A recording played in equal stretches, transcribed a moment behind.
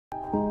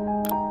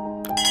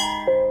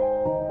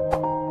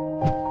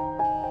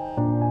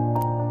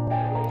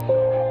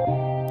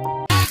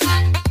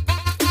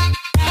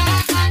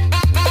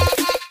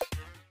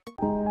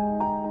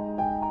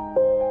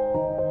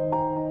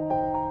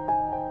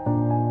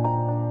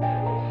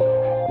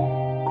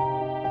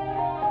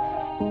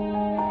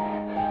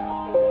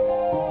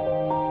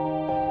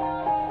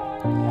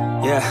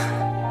Yeah.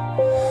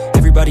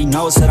 Everybody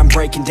knows that I'm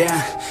breaking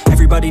down.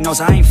 Everybody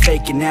knows I ain't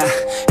faking now.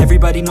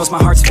 Everybody knows my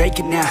heart's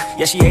vacant now.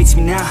 Yeah, she hates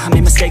me now, I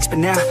made mistakes but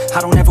now I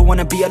don't ever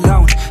wanna be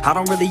alone. I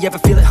don't really ever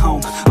feel at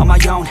home. On my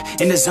own,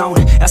 in the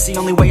zone, that's the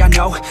only way I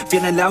know.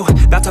 Feeling low,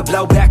 about to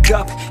blow back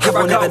up. Here I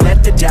won't ever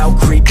let the doubt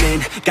creep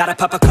in. Gotta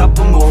pop a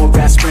couple more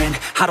aspirin.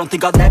 I don't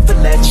think I'll ever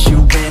let you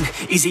in.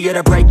 Easier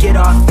to break it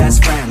off as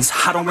friends.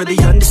 I don't really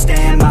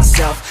understand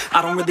myself.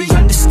 I don't really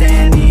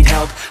understand, need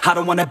help. I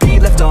don't wanna be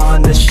left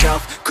on the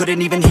shelf.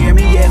 Couldn't even hear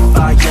me if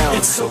I yelled.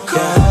 It's so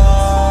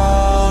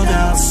cold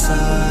outside,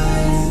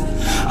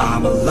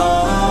 I'm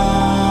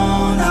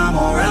alone, I'm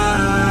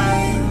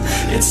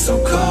alright. It's so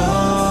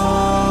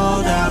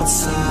cold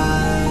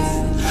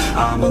outside,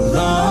 I'm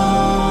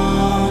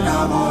alone,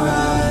 I'm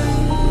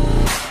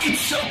alright.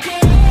 It's so cold.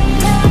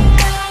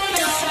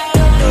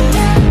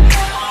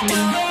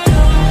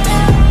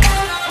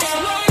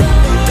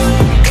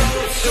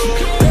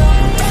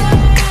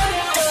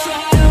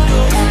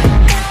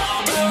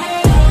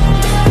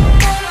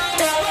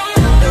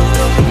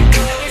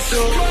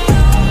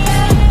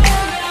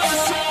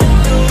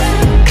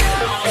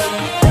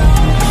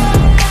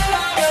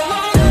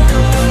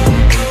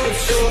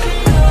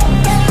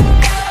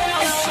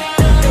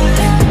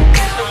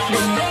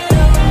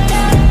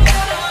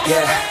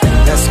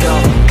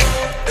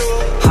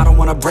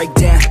 Break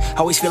down,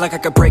 always feel like I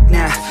could break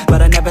now,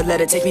 but I never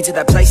let it take me to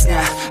that place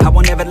now. I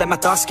won't ever let my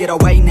thoughts get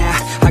away now.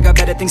 I got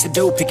better things to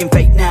do, picking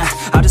fate now.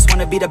 I just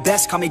wanna be the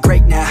best, call me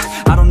great now.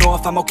 I don't know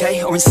if I'm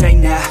okay or insane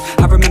now.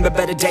 I remember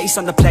better days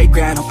on the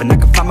playground, hoping I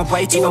can find my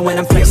way. Even when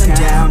I'm feeling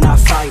down, I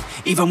fight.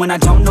 Even when I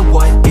don't know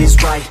what is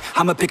right,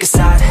 I'ma pick a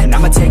side and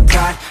I'ma take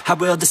pride. I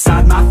will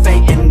decide my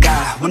fate and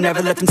I will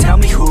never let them tell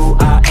me who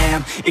I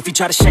am. If you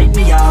try to shake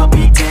me, I'll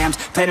be damned.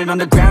 Planet on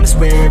the ground is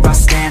where I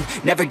stand.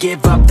 Never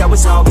give up, that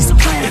was always the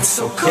plan. It's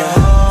so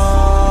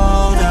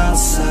cold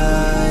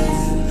outside,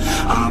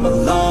 I'm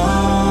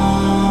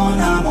alone,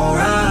 I'm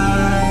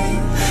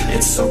alright.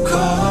 It's so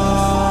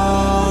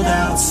cold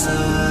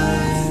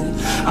outside,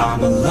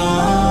 I'm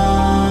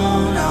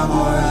alone, I'm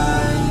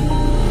alright.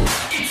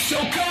 It's so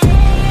cold.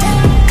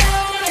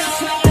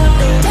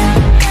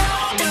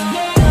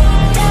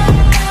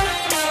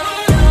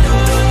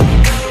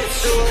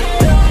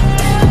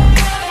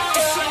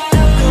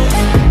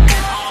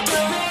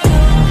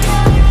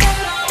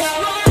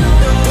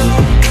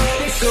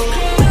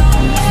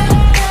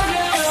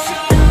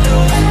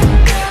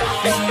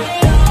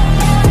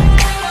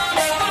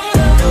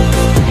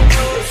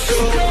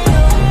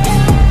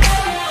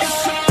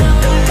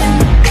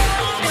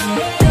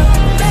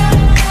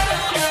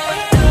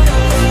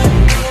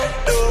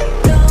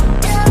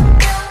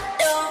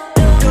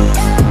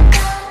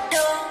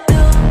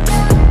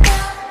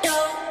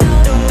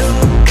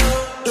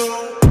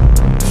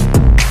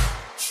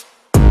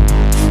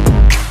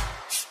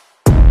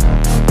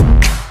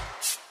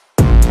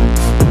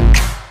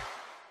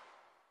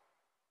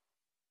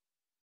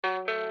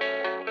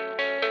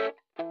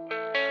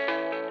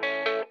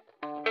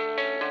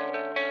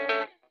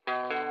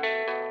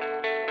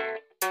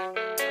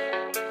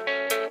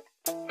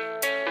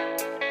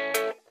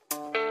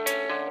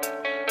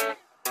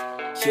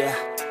 Yeah,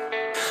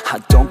 I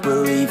don't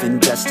believe in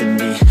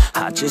destiny,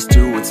 I just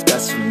do what's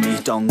best for me.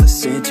 Don't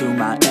listen to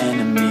my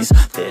enemies,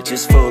 they're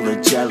just full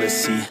of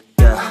jealousy.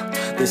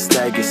 Yeah, this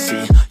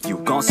legacy, you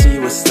gon' see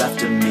what's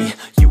left of me.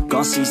 You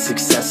gon' see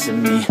success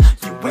in me,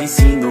 you ain't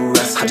seen the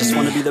rest of me. I just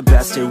wanna be the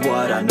best at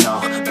what I know,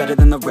 better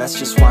than the rest,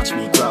 just watch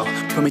me grow.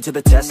 Put me to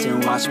the test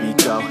and watch me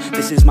go.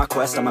 This is my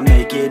quest, I'ma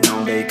make it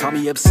known. They call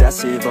me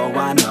obsessive, oh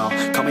I know.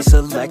 Call me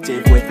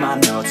selective with my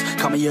notes,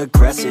 call me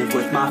aggressive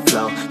with my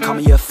flow. Call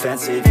me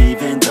offensive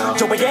even though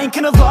Joe, I ain't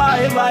gonna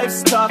lie,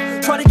 life's tough.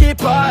 Try to get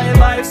by,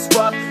 life's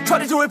rough. Try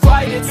to do it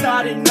right, it's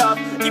not enough.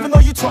 Even though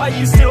you try,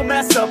 you still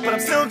mess up. But I'm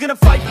still gonna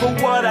fight for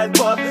what I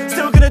love.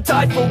 Still gonna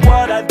die for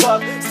what I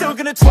love. Still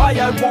gonna try,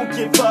 I won't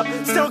give up.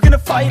 Still gonna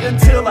fight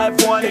until I've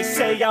won. They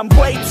say I'm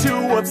way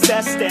too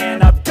obsessed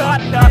and I've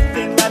got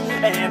nothing left,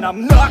 and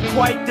I'm not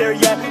quite there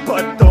yet,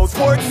 but those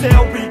words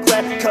they'll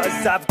regret.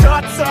 Cause I've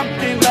got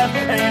something left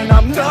and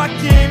I'm not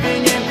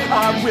giving in.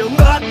 I will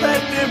not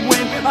let them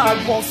win,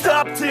 I won't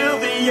stop till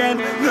the end,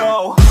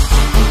 no.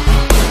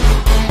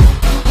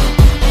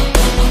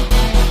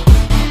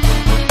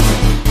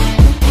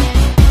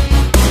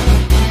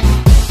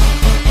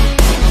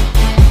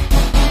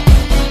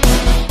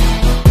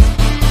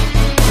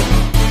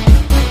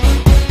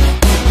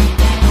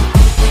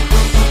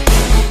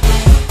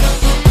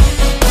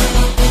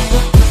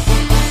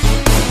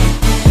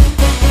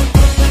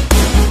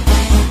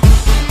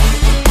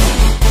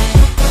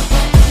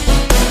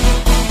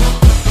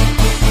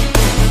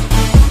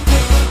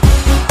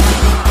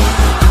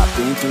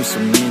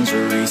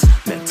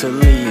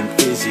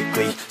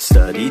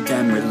 Studied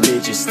them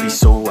religiously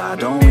so I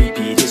don't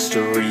repeat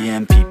history.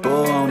 And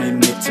people won't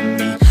admit to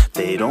me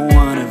they don't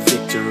want a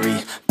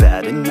victory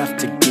bad enough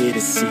to get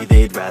a C.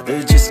 They'd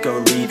rather just go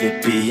leave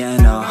it be.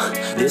 And oh,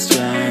 this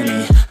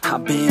journey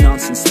I've been on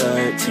since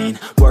 13,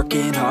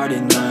 working hard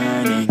and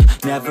learning,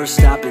 never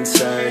stopping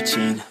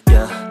searching,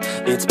 yeah,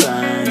 it's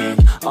burning.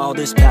 All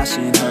this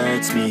passion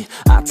hurts me,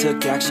 I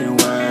took action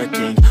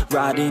working,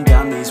 writing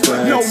down these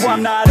words. No,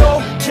 I'm not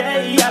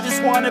okay, I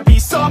just wanna be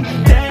something.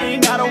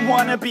 I don't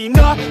wanna be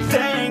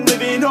nothing,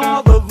 living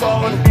all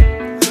alone.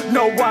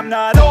 No, I'm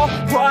not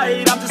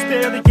alright, I'm just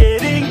barely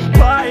getting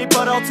by.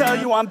 But I'll tell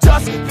you I'm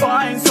just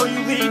fine, so you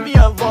leave me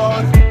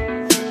alone.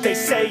 They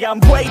say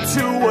I'm way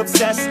too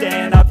obsessed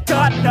and I've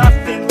got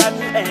nothing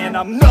left, and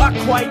I'm not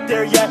quite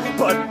there yet,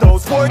 but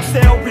those words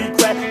they'll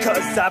regret.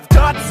 Cause I've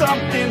got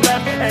something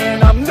left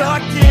and I'm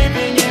not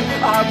giving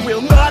in. I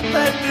will not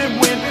let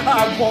them win,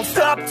 I won't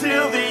stop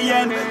till the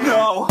end,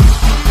 no.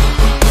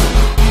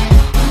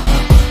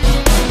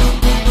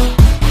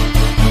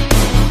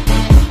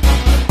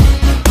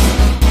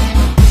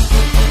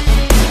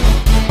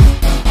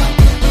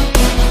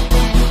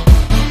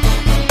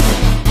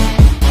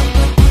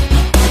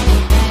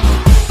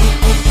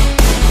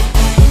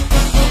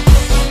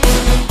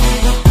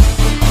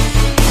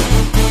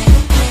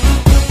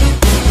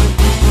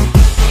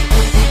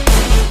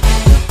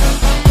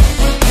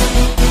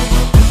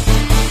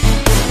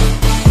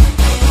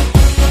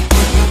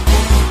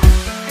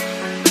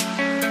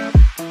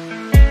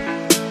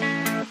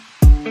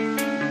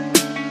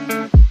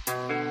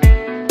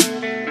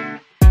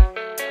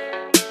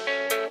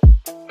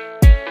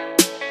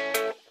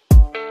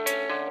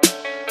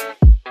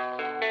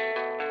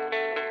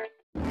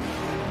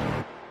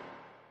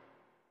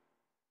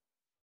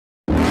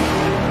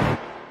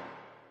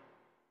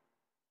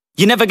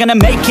 You're never gonna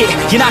make it,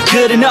 you're not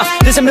good enough.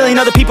 There's a million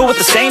other people with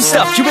the same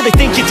stuff. You really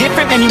think you're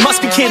different? Man, you must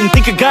be kidding.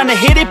 Think you're gonna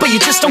hit it, but you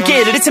just don't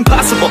get it. It's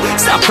impossible,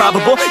 it's not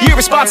probable, you're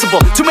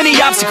irresponsible. Too many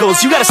obstacles,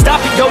 you gotta stop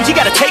it, yo. You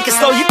gotta take it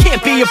slow, you can't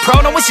be a pro.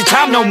 Don't waste your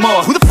time no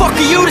more. Who the fuck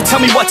are you to tell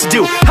me what to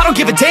do? I don't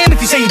give a damn if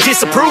you say you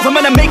disapprove. I'm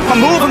gonna make my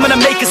move, I'm gonna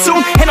make it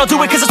soon, and I'll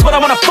do it cause it's what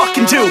I wanna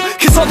fucking do.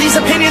 Cause all these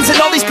opinions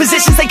and all these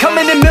positions, they come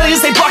in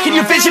millions, they blocking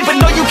your vision. But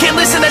no, you can't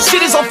listen, that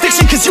shit is all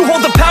fiction. Cause you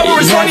hold the power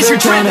as long as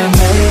you're driven.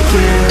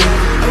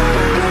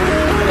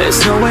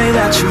 There's no way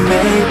that you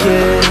make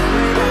it,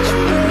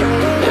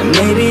 and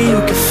maybe you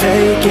could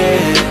fake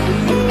it,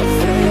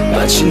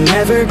 but you're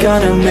never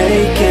gonna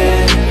make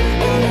it.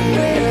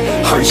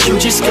 Aren't you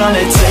just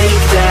gonna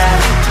take that?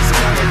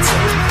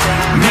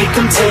 Make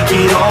them take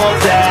it all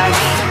back.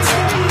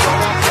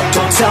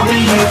 Don't tell me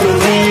you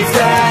believe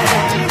that.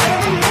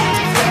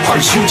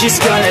 Aren't you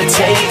just gonna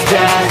take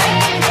that?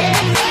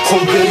 Or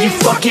will you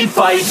fucking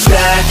fight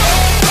back?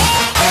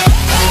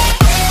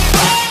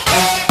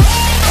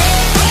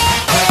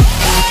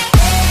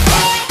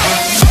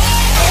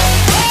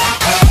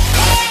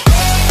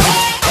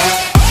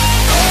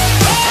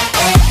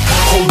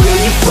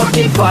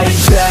 Fight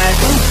back.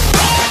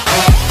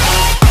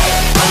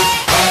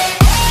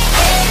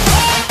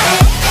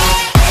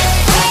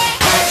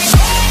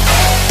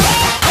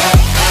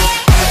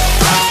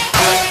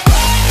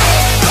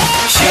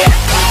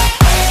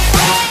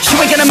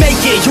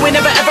 You ain't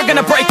never ever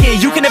gonna break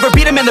it. You can never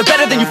beat them and they're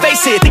better than you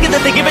face it. Thinking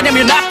that they give a damn,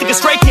 you're not thinking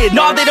straight, kid.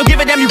 No, they don't give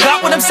a damn, you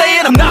got what I'm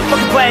saying? I'm not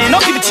fucking playing,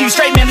 I'll give it to you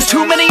straight, man. There's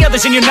too many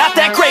others and you're not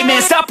that great,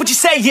 man. Stop what you're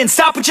saying,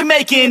 stop what you're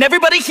making.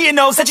 Everybody here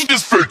knows that you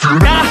just faking.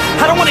 Nah,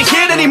 I don't wanna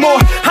hear it anymore,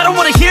 I don't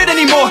wanna hear it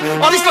anymore.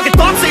 All these fucking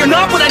thoughts, they are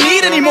not what I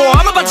need anymore.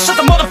 I'm about to shut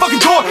the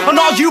motherfucking door on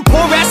all you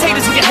poor ass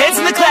haters with your heads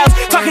in the clouds,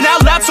 talking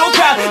out loud so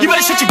proud. You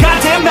better shut your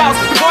goddamn mouth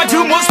before I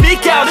do more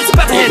speak out. It's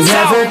about to head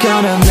south. You're never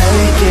gonna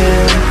make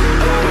it.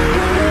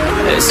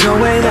 There's no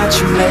way that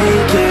you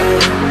make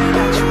it,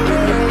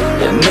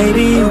 and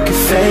maybe you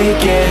could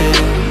fake it,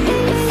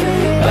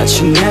 but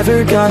you're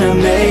never gonna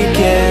make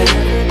it.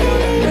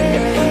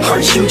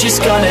 Aren't you just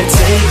gonna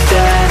take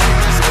that?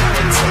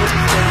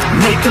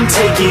 Make them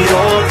take it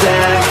all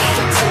back.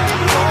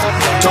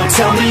 Don't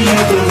tell me you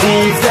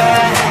believe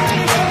that.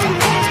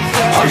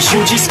 Aren't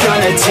you just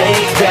gonna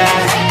take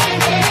that?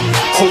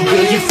 Or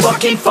will you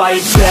fucking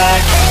fight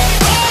back?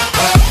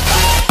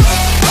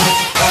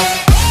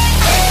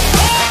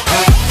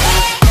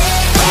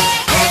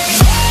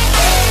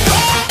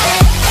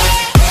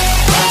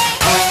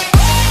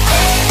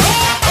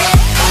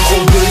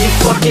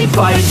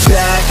 Fight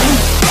back.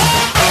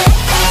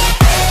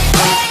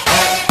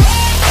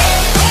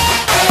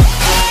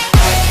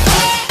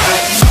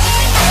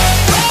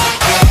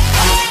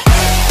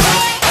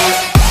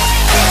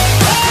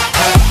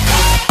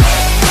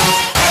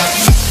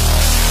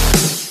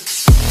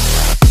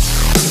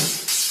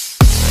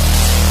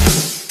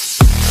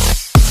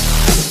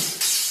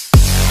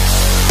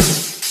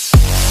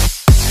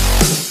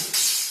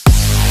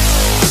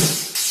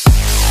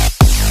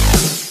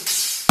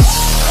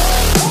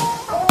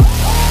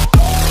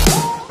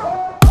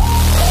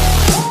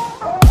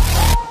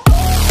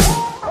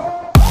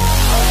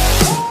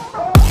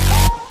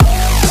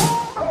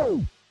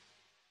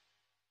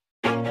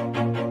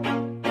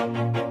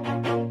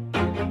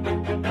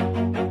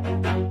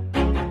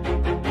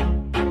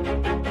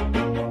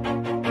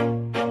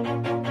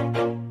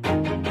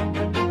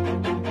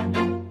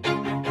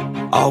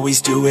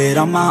 Always do it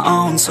on my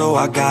own, so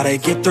I gotta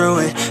get through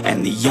it.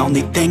 And the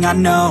only thing I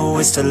know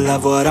is to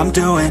love what I'm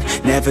doing.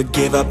 Never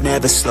give up,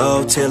 never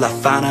slow, till I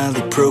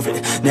finally prove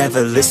it.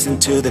 Never listen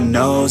to the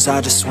no's,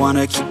 I just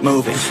wanna keep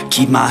moving.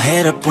 Keep my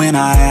head up when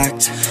I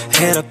act,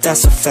 head up,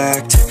 that's a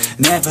fact.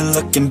 Never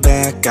looking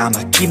back,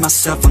 I'ma keep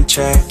myself on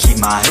track. Keep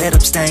my head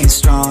up, staying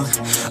strong,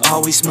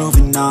 always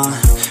moving on.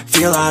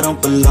 Feel I don't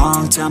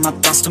belong, tell my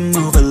thoughts to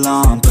move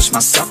along. Push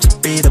myself to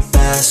be the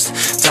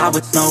best, die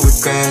with no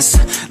regrets.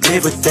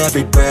 Live with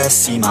every breath,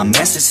 see my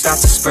message start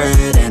to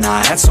spread. And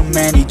I had so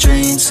many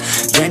dreams,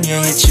 then you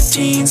hit your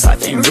teens.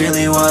 Life ain't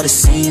really what it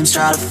seems,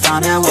 try to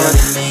find out what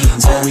it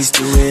means. Always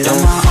do it on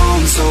my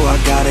own, so I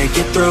gotta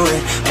get through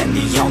it. And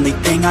the only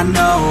thing I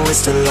know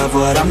is to love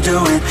what I'm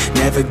doing.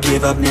 Never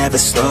give up, never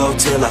slow,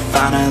 till I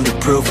finally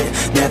prove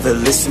it. Never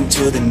listen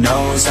to the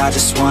no's, I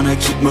just wanna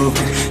keep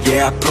moving.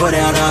 Yeah, I put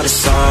out all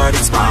this art,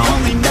 it's my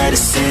only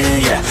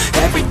medicine. Yeah,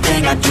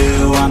 everything I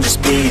do, I'm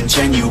just being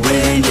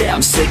genuine. Yeah,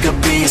 I'm sick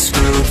of being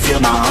screwed, feel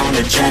my own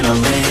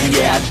adrenaline.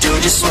 Yeah, I do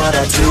just what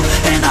I do,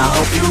 and I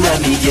hope you let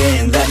me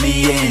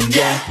in,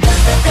 yeah.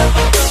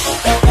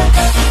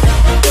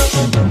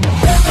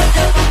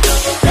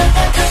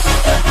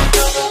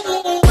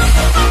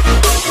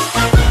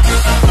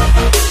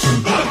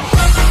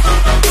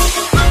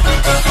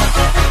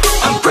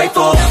 I'm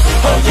grateful,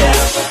 oh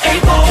yeah,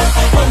 able,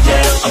 oh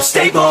yeah, I'm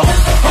stable,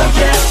 oh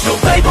yeah, no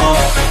label,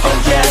 oh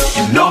yeah,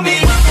 you know me,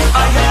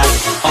 I have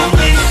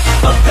only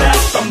a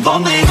path, I'm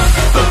lonely,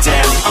 but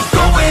damn, I'm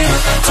going to win.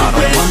 I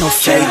don't want no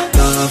fake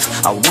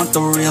love, I want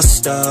the real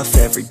stuff.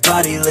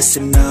 Everybody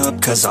listen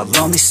up, cause I'll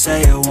only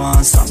say it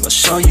once. I'm gonna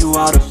show you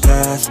all the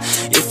path,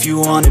 if you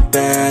want it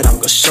bad. I'm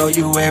gonna show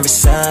you where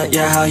it's at,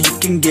 yeah, how you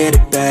can get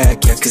it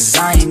back. Yeah, cause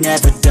I ain't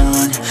never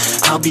done,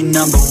 I'll be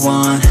number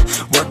one.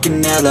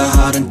 Working hella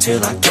hard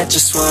until I get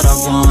just what I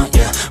want,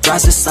 yeah.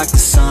 Rises like the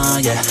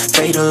sun, yeah,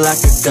 fatal like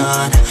a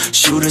gun.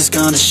 Shooter's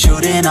gonna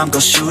shoot and I'm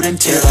gonna shoot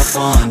until I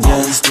won, yeah.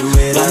 Always do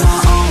it on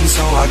my own,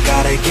 so I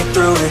gotta get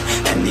through it.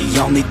 And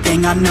the only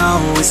thing I know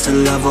is to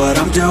love what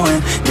I'm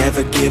doing.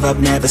 Never give up,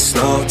 never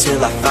slow,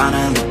 till I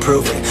finally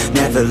prove it.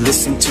 Never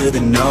listen to the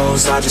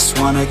no's, I just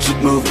wanna keep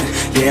moving.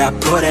 Yeah, I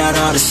put out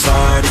all this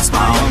art, it's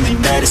my only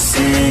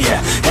medicine.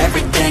 Yeah,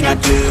 everything I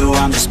do,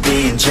 I'm just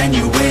being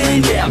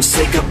genuine. Yeah, I'm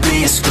sick of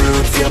being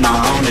screwed, feel my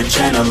own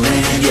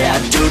adrenaline. Yeah, I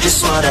do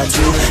just what I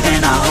do,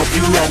 and I hope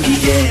you let me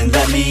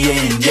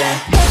in, yeah.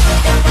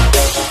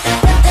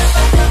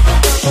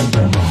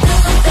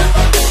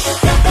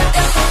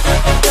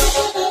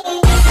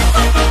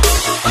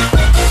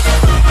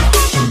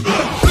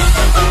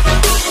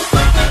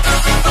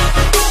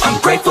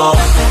 Grateful,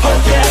 oh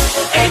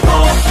yeah,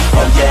 able,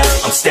 oh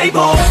yeah, I'm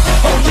stable,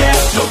 oh yeah,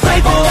 no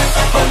label,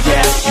 oh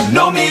yeah, you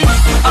know me,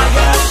 I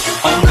have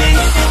only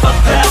a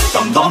path,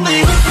 I'm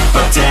lonely,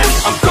 but damn,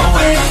 I'm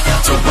going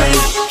to win,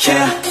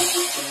 yeah.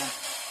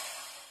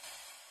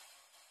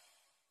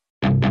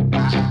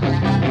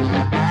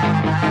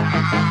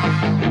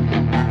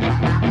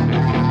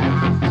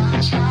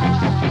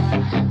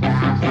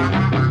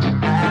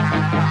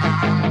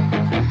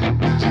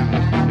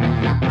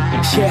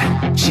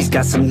 Yeah, she's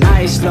got some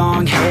nice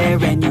long hair,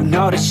 and you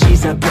know that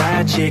she's a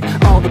bad chick.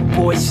 All the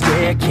boys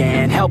stare,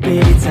 can't help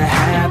it, it's a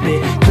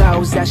habit.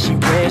 Clothes that she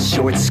wears,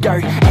 short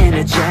skirt and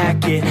a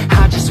jacket.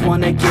 I just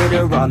wanna get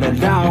her all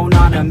alone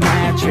on a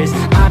mattress.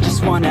 I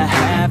just wanna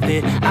have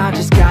it, I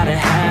just gotta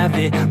have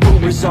it.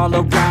 Rumors all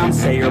around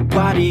say her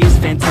body is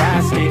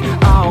fantastic.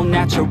 All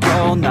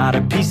natural, not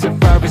a piece of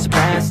fur is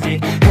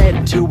plastic.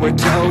 Head to her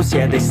toes,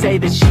 yeah, they say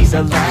that she's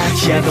a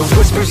latch. Yeah, the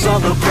whispers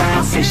all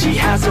around say she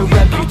has a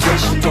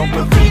reputation. Don't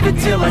believe it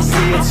till I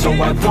see it, so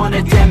I want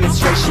a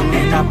demonstration.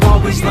 And I've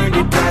always learned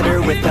it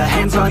better with a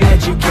hands-on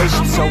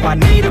education. So I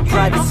need a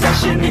private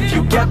session if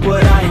you get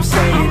what I am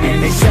saying.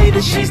 And they say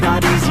that she's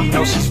not easy,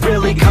 no, she's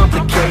really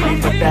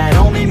complicated. But that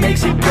only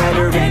makes it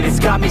better, and it's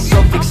got me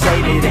so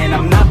fixated. And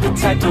I'm not the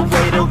type to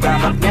wait around,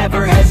 I've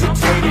never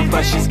hesitated.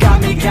 But she's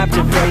got me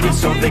captivated,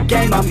 so the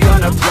game, I'm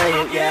gonna play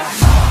it, yeah.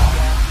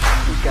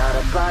 She got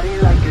a body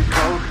like a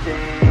coke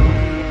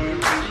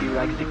thing, she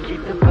likes to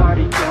keep the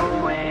party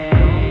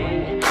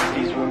going.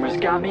 These rumors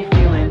got me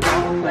feeling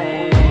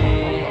lonely,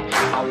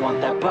 I want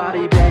that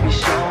body, baby,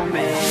 show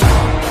me.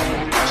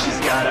 She's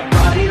got a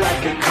body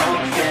like a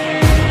coke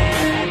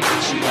thing,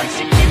 she likes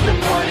to keep the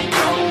party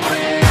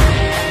going.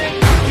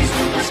 These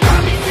rumors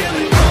got me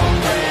feeling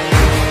lonely,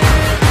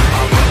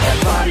 I want that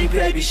body,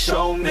 baby,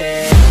 show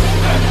me.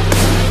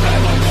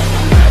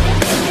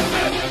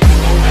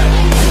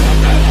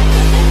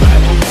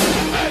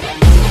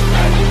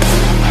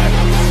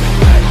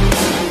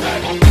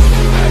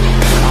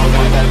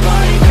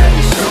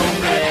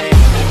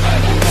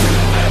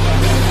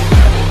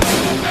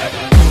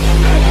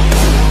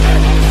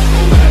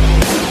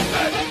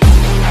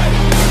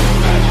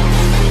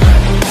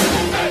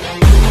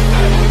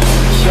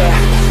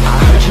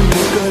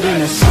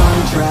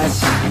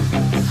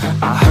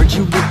 I heard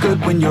you look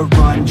good when you're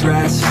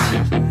undressed,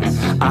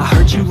 I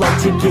heard you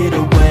like to get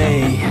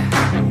away,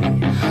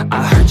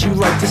 I heard you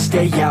like to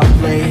stay out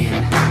late.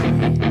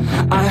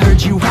 I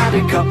heard you had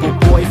a couple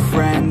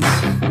boyfriends.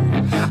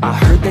 I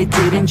heard they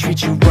didn't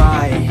treat you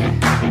right.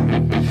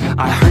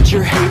 I heard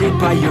you're hated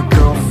by your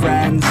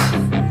girlfriends,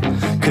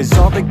 'cause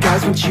all the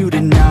guys want you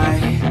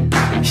tonight.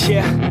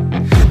 Yeah.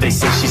 They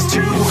say she's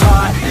too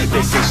hot,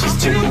 they say she's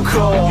too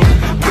cold.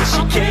 Where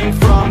she came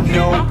from,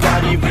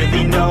 nobody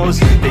really knows.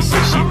 They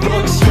say she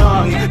looks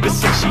young, but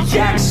say she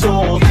acts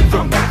old.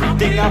 From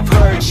everything I've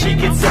heard, she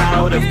gets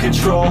out of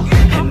control.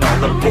 And all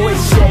the boys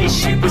say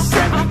she was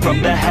sent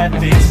from the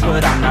heavens,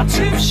 but I'm not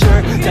too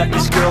sure that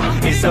this girl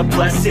is a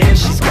blessing.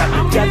 She's got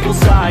the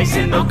devil's eyes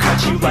and they'll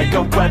cut you like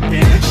a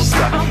weapon. She's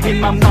stuck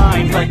in my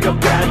mind like a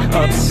bad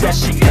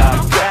obsession.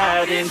 Got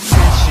bad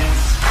intentions.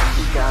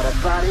 She got a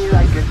body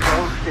like a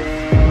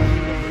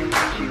coffin.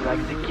 She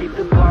likes to keep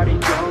the party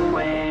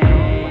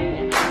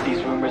going.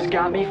 These rumors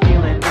got me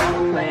feeling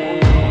lonely.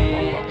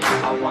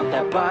 I want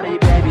that body,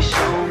 baby,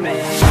 show me.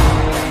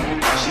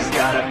 She's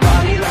got a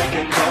body like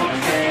a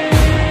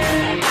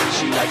coffin.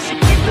 She likes to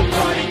keep the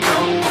party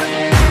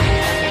going.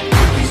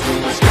 These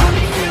rumors got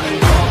me feeling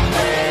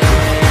lonely.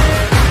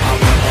 I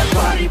want that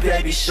body,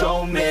 baby,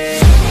 show me.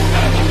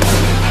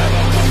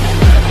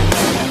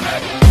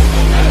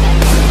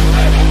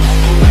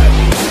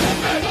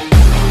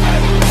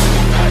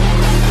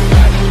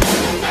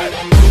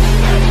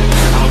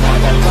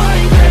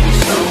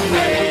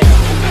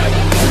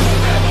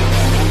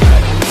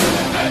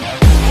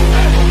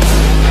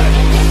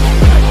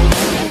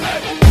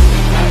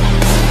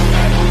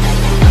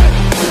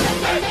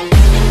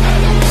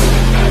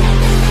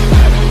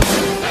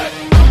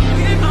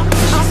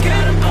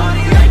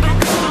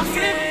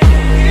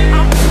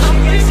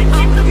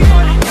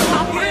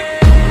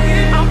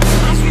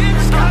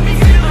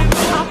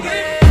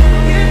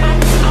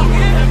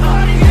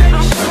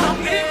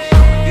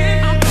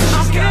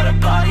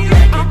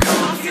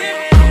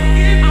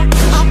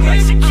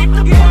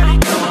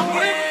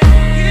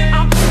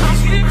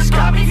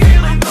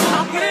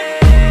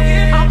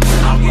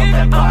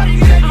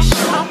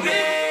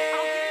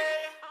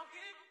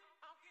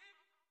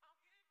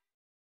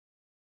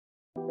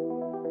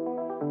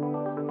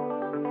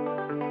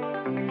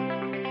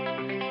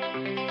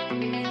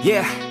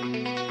 Yeah,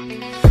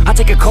 I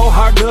take a cold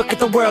hard look at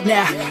the world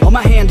now. Hold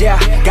my hand out,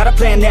 got a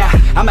plan now.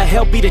 I'ma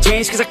help be the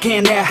change 'cause I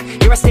can now.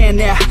 Here I stand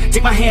now,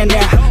 take my hand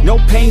now. No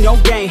pain, no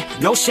gain,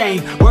 no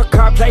shame. Work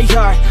hard, play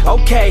hard,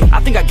 okay,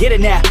 I think I get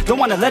it now. Don't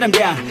wanna let them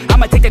down,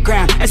 I'ma take the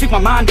ground and speak my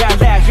mind out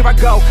loud. Here I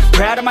go,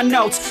 proud of my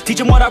notes. Teach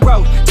them what I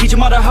wrote, teach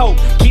them all the hope.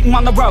 Keep them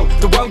on the road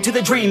to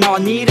the dream. All I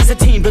need is a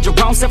team, build your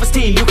own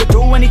self-esteem. You can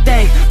do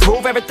anything,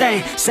 prove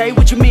everything. Say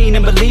what you mean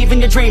and believe in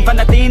your dream. Find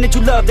that thing that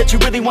you love, that you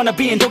really wanna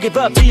be. And don't give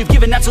up till you've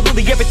given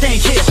absolutely everything.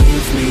 Yeah.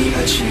 Give me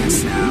a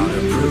chance now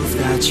to prove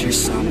that you're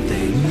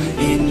something.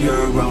 In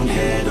your own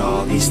head,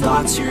 all these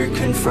thoughts you're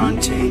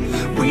confronting.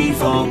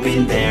 We've all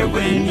been there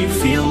when you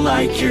feel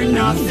like you're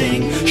nothing.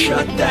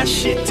 Shut that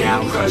shit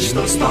down, crush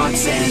those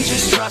thoughts and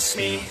just trust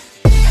me.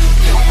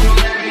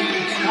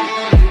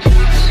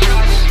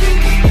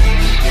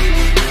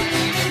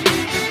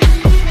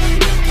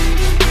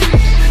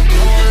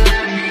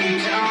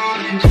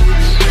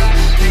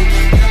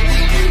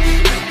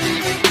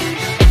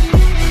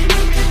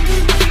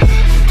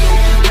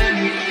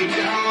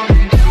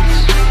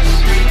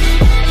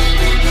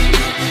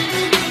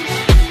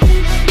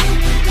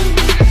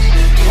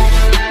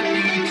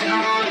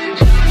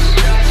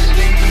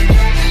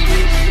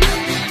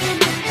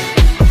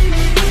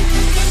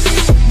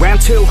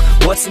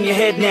 What's in your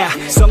head now?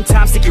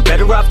 Sometimes think you're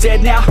better off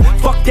dead now.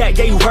 Fuck that,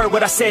 yeah, you heard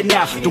what I said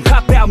now. Don't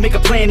cop out, make a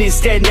plan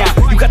instead now.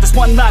 You got this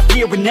one life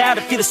here and now,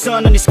 to feel the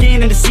sun on your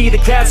skin and to see the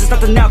clouds. There's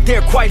nothing out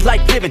there quite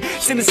like living.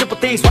 Simple, simple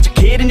things, watch a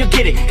kid and you'll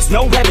get it. It's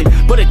no heaven,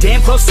 but a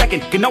damn close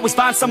second. Can always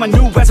find someone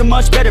new who has it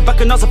much better, but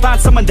can also find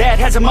someone that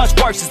has it much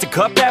worse. Is the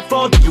cup that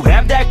full? Do you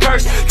have that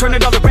curse? Turn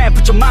it all around,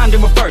 put your mind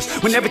in reverse.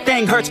 When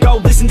everything hurts, go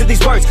listen to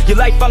these words. Your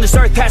life on this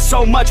earth has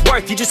so much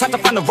worth. You just have to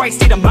find the right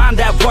state of mind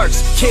that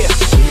works. Yeah.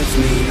 Give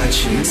me a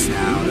chance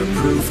now to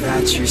prove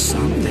that you're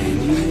something.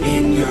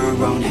 In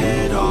your own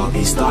head, all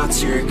these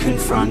thoughts you're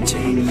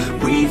confronting.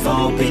 We've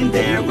all been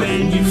there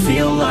when you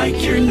feel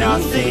like you're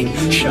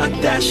nothing.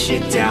 Shut that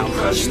shit down,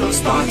 crush those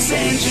thoughts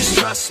and just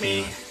trust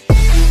me.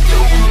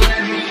 Don't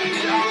let me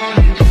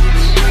down.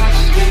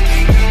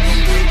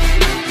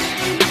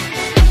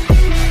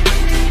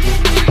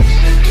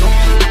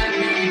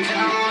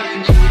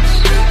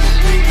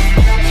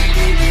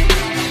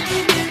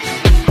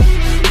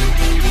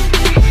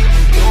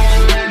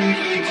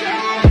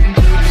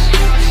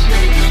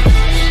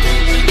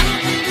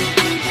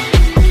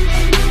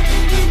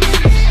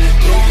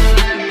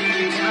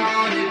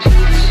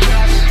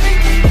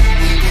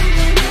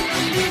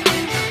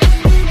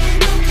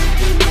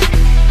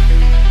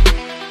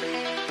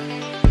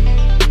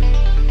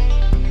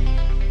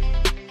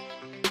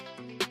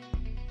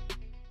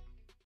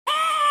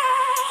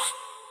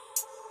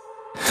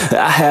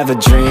 I have a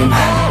dream,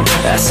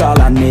 that's all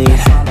I need.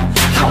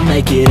 I'll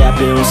make it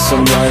happen with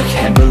some work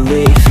and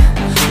belief.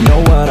 Know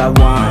what I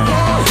want,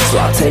 so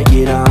I'll take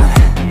it on.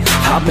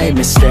 I've made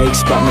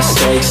mistakes, but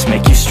mistakes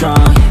make you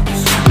strong.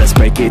 Let's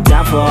break it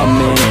down for a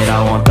minute.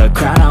 I want the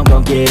crown, I'm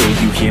gon' get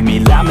it. You hear me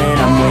loud, man,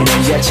 I'm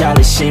winning. Yeah,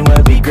 Charlie Sheen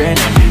will be grinning.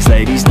 These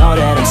ladies know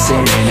that I'm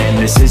sinning, and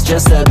this is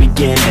just the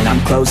beginning. I'm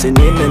closing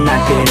in the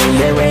night inning.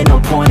 There ain't no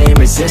point in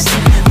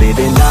resisting.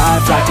 Living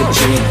life like a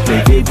dream,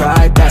 live it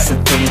right, that's the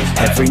thing.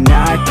 Every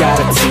night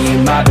got a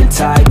team, I've been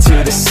tied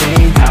to the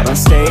scene. Out on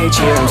stage,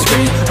 here I'm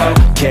screaming,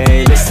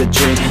 okay, it's a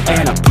dream.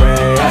 And I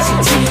pray as a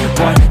team,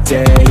 one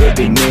day it'll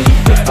be me.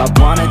 If I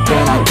want it,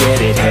 then I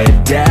get it.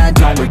 Head down,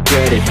 don't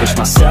regret it. Push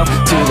myself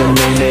to the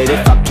limit.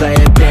 If I play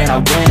it, then I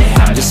win it.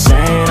 I'm just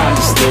saying, I'm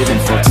just living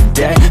for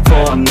today.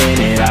 For a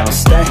minute, I don't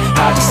stay,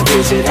 I just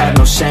visit. Have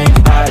no shame,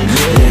 I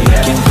admit it.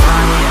 Looking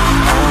right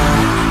at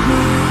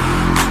me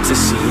to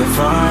see if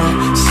I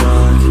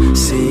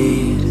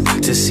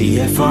succeed, to see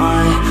if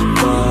I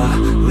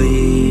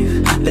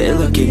believe. They're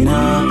looking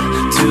up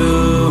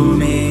to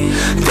me.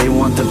 They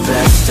want the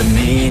best of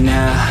me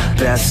now,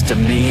 best of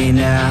me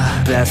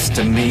now, best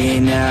of me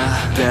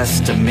now,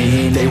 best of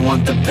me. They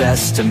want the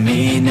best of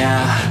me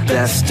now,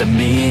 best of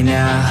me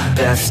now,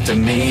 best of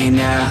me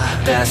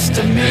now, best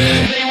of me.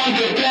 They want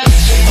the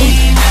best of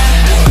me now.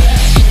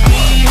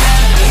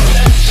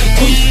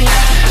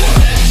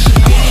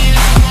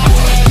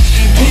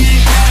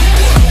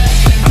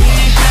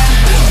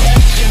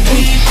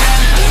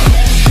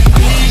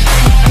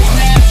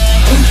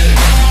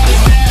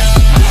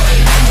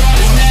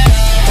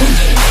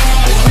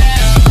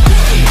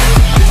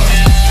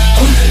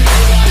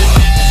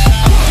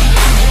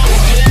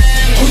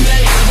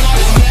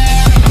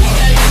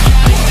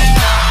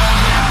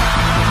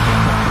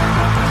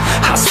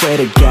 Swear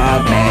to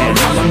God, man,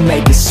 I'ma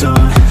make it soon.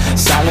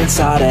 Silence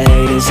all the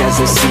haters as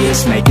they see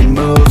us making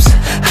moves.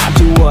 I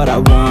do what I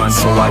want,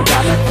 so I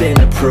got nothing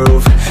to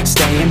prove.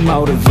 Staying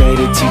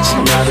motivated,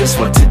 teaching others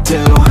what to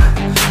do.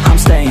 I'm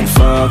staying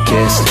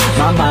focused,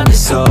 my mind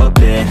is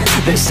open.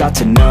 They start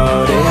to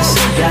notice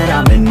that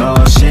I'm in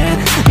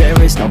motion.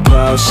 There is no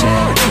potion,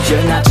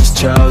 you're not just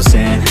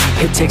chosen.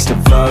 It takes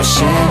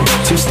devotion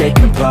to stay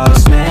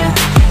composed, man.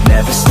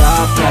 Never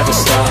stop,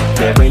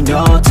 there ain't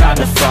no time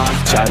to fall.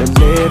 Try to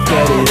live,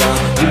 get it up,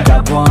 you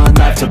got one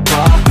life to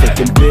ball.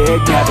 Thinking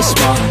big, never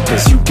small,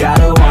 cause you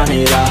gotta want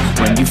it all.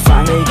 When you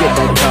finally get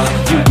that call,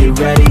 you get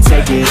ready,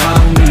 take it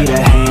on. Need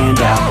a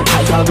handout, I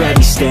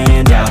already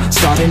stand out.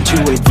 Starting to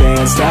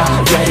advance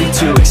now, ready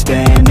to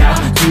expand now.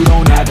 You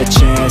don't have a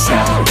chance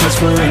now, cause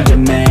we're in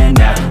demand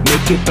now.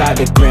 Make it by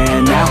the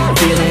grand now,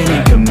 feeling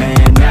in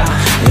command now.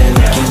 They're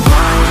looking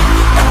right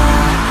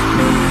at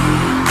me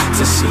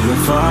to see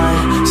if I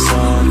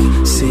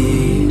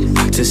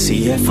succeed, to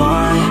see if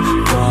I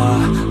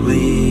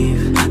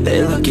believe.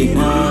 They're looking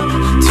up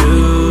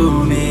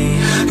to me.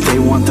 They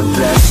want the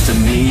best of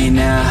me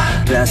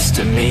now, best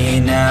of me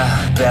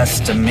now,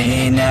 best of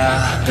me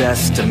now,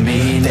 best of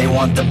me. They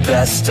want the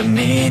best of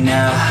me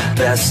now,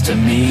 best of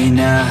me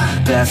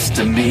now, best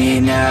of me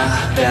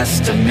now,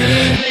 best of me.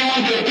 They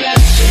want the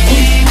best of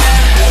me now.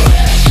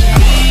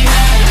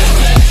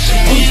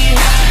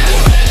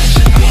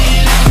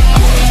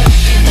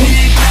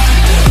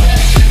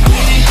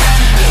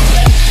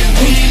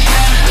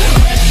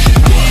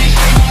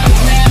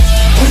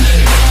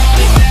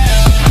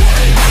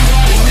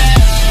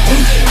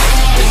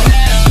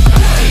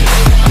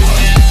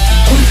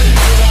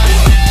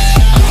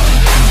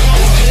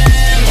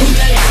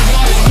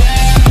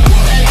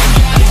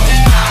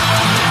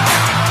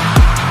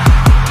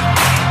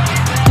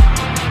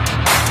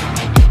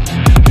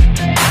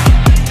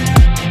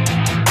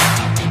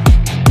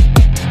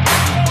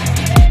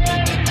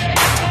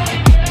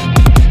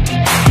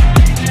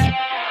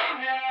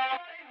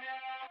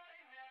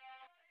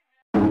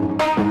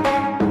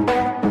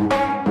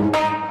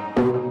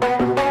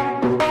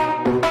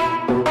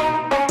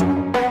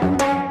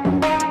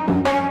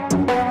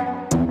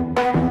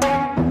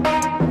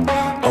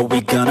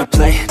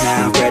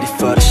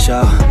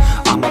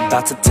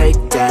 About to take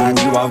down,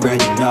 you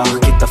already know.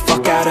 Get the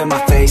fuck out of my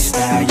face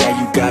now, yeah,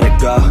 you gotta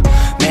go.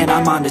 Man,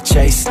 I'm on the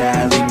chase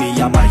now, leave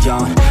me on my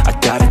own. I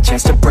got a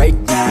chance to break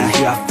now,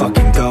 here I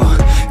fucking go.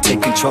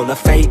 Take control of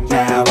fate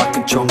now, I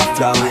control my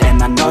flow.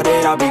 And I know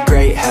that I'll be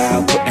great,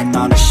 how, putting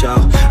on a show.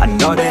 I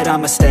know that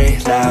I'ma stay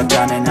loud,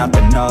 drowning out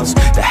the noise.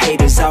 The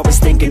haters always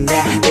thinking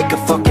that they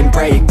could fucking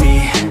break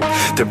me.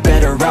 They're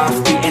better off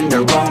eating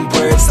their own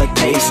words like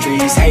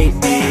pastries. Hate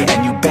me,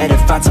 and you better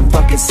find some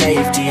fucking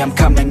safety. I'm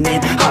coming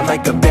in hot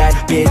like a bad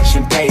bitch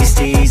and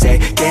pasties. They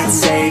can't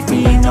save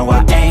me, no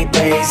I ain't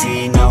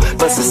lazy, no.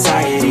 But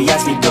society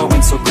has me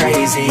going so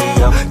crazy,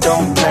 yo.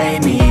 Don't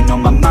blame me, no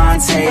my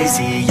mind's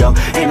hazy, yo.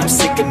 And I'm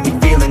sick of me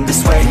feeling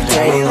this way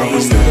daily. I'll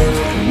always live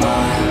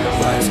my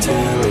life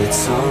till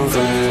it's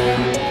over,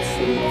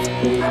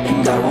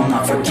 and I will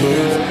not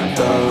forgive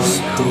those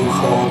who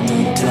hold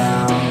me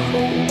down.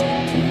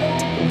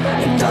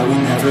 And I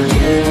will never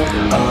give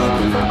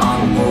up,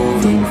 I'm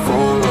moving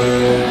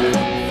forward.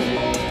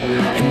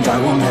 And I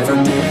will never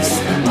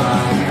miss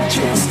my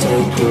chance,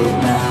 take it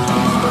now.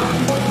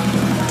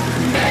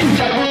 And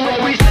I will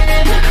always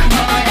live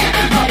my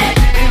life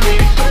till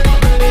it's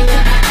over,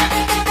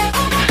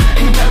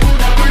 and I will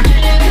never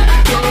give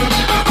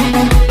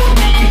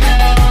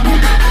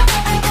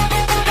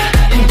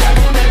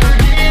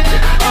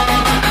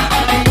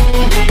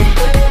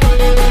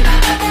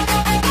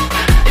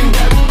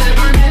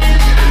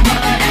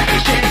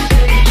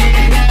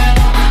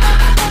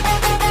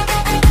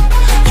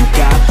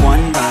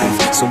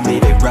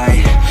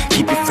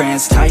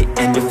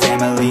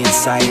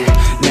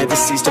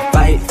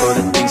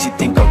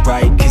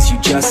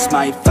just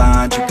might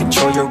find you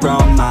control your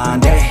own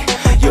mind, hey.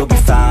 You'll be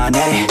fine,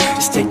 hey.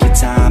 Just take your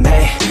time,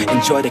 hey.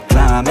 Enjoy the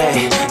climb,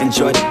 hey.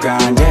 Enjoy the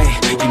grind, hey.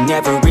 You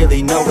never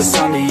really know what's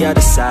on the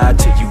other side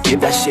till you give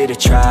that shit a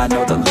try.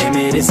 Know the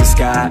limit is the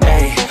sky,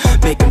 hey.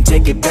 Make them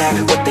take it back,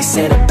 what they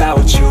said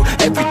about you.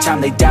 Every time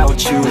they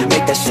doubt you,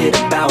 make that shit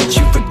about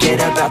you. Forget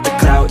about the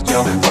clout,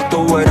 yo. Fuck the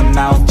word of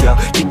mouth, yo.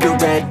 Keep your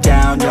head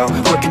down, yo.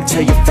 Work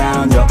until you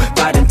found, yo.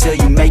 Fight until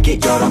you make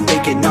it, yo. Don't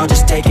think it, no,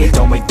 just take it.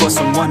 Don't wait for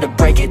someone to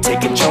break it.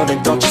 Take control,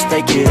 then don't just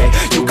fake it, hey.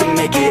 You can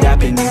make it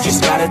happen, you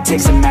just gotta take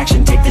some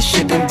action. Take the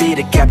ship and be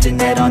the captain.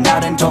 Head on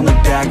out and don't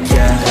look back,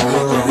 yeah. I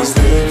will always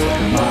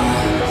live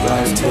my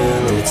life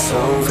till it's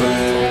over,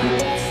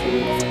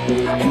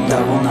 and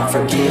I will not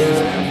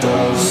forgive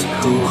those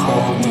who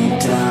hold me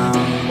down.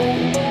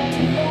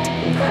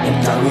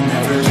 And I will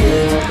never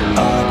give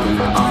up,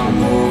 I'm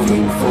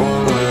moving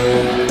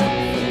forward,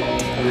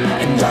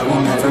 and I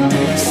will never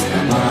miss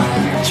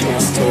my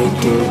chance,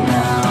 take it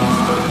now.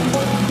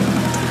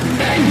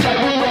 And I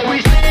will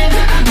always live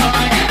my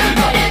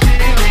life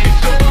till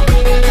it's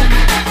over,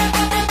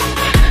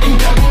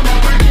 and I will not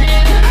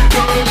forgive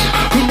those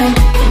who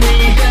hold me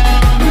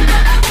down.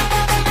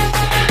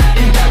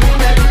 And I will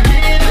never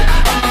give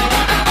up,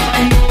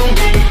 I'm moving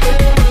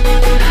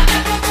forward,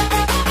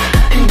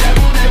 and I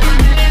will never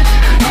miss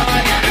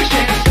my chance,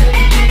 take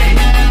it now.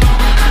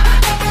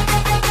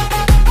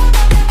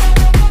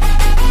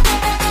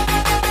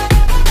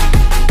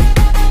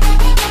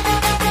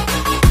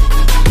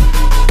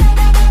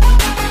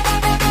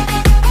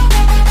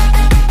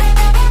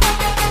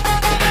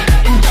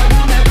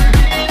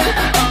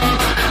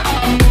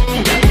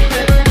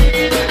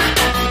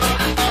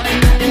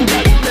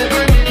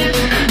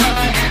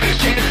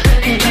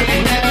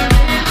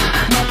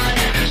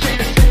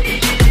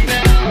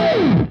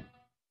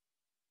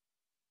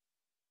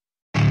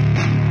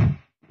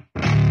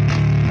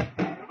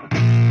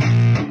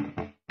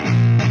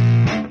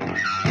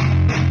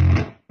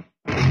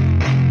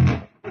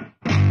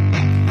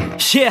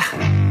 Yeah,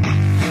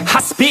 I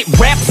spit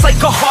raps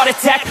like a heart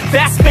attack,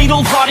 fast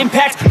fatal heart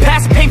impact,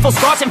 past painful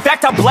scars. In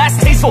fact, I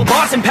blast tasteful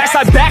bars and packs.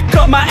 I back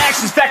up my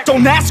actions, fact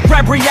don't ask,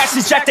 grab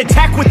reactions, jacked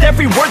attack with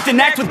every word, then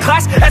act with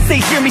class as they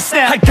hear me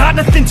snap. I got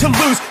nothing to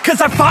lose,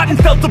 cause I fought and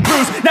felt the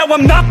bruise. Now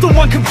I'm not the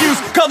one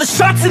confused, call the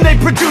shots and they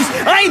produce.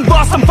 I ain't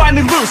lost, I'm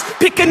finally loose,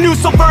 pick a new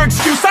silver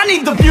excuse. I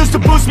need the views to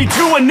boost me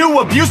to a new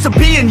abuse of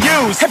being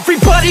used.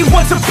 Everybody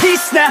wants a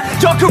piece now,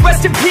 y'all can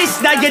rest in peace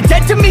now. You're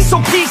dead to me,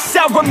 so peace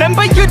out,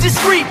 remember you're just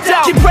freaked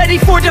out. Get ready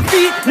for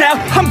defeat now,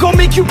 I'm gonna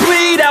make you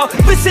bleed out.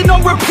 Listen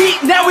on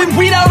repeat now and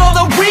weed out all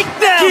the weak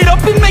now. Get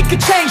up and make a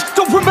change,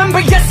 don't remember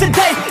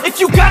yesterday. If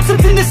you got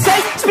something to say,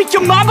 speak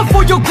your mind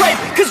before your grave,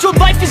 cause your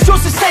life is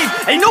yours to save.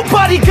 Ain't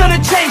nobody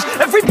gonna change,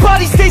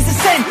 everybody stays the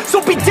same.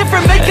 So be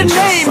different, make a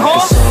name, like huh?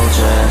 a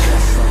soldier,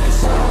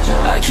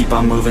 I keep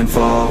on moving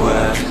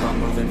forward,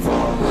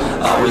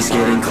 always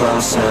getting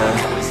closer.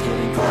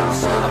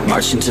 I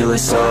march until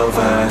it's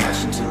over,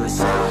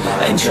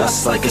 and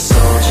just like a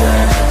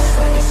soldier,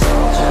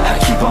 I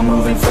keep on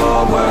moving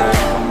forward,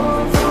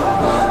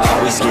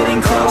 always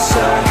getting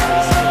closer.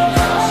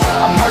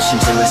 I march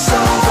until it's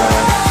over,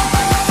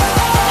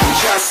 and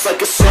just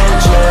like a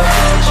soldier,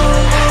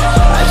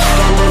 I keep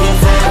on moving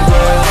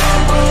forward,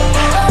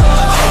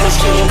 always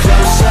getting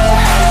closer.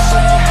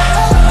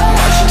 I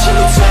march until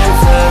it's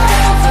over,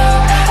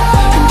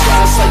 and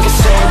just like a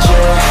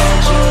soldier,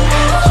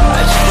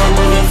 I keep on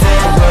moving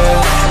forward,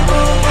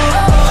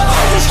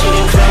 always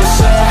getting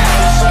closer.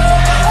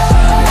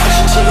 I march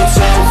until it's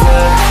over.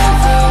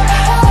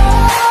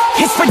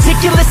 It's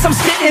ridiculous, I'm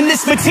spitting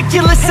this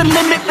meticulous and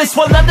limitless,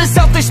 while others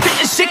out there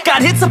spitting shit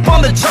got hits up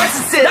on the charts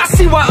and shit. I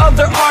see why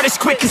other artists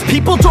quit, cause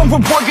people don't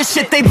reward your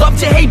shit. They love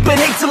to hate but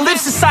hate to live.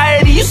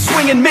 Society, you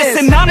swing and miss,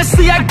 and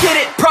honestly I get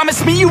it.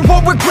 Promise me you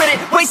won't regret it,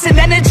 wasting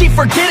energy,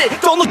 forget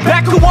it. Don't look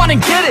back, go on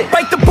and get it.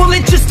 Bite the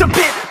bullet just a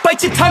bit,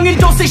 bite your tongue and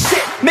don't say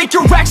shit. Make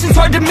your actions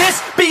hard to miss,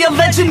 be a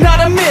legend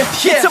not a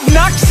myth, yeah. It's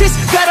obnoxious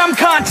that I'm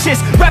conscious,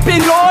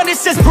 rapping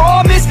honest as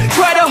promise.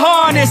 Try to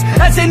harness,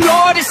 as an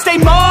artist, stay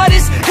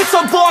modest. It's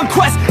a long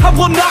quest, I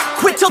will not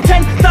quit till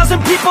 10,000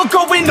 people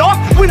going off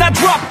when I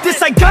drop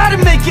this. I gotta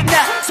make it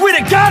now, swear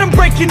to God I'm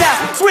breaking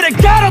out. Swear to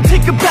God I'll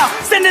take a bow,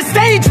 stand the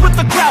stage with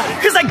the crowd,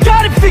 cause I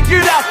got it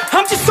figured out.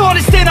 I'm just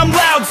honest and I'm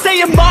loud,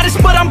 saying modest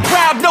but I'm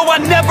proud. No, I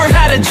never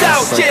had a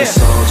doubt, Just like a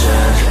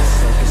soldier,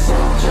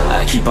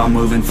 I keep on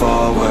moving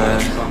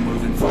forward,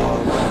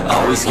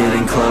 always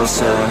getting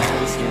closer.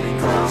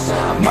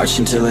 I march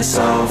until it's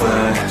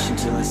over,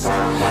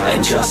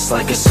 and just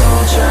like a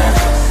soldier,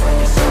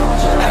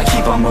 I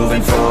keep on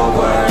moving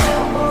forward,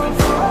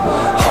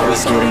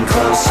 always getting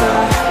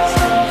closer.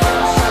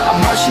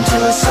 I march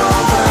until it's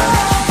over,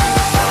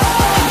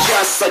 and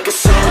just like a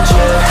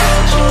soldier,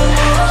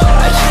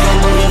 I keep on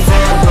moving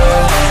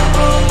forward,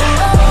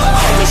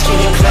 always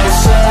getting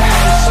closer.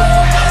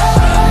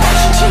 I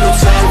march until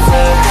it's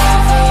over,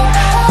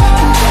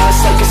 and just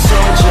like a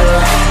soldier,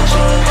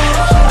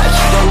 I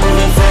keep on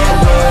moving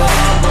forward,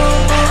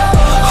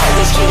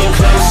 always getting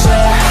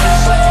closer.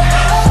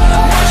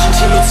 I march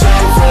until it's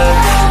over,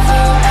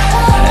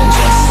 and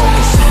just like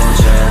a soldier.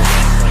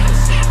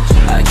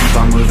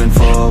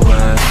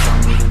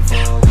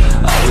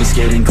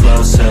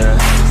 closer.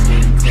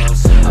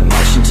 I'm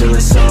marching till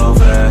it's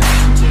over.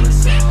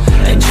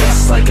 And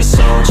just like a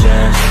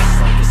soldier,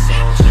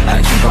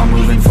 I keep on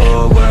moving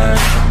forward,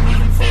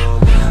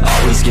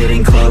 always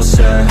getting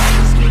closer.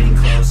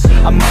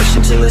 I'm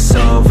marching till it's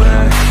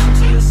over.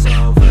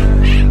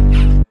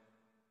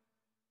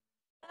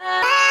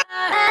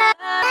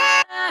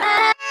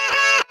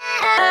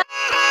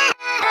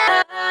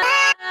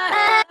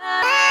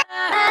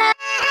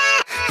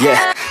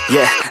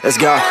 Yeah, let's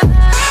go.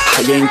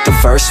 I ain't the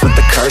first with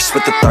the curse,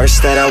 with the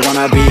thirst that I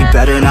wanna be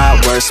better,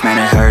 not worse,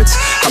 man it hurts.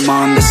 I'm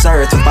on this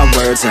earth with my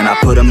words and I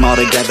put them all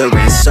together,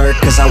 insert,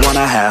 cause I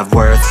wanna have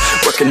worth.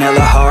 Working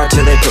hella hard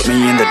till they put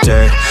me in the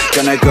dirt.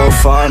 Gonna go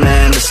far,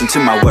 man, listen to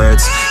my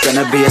words.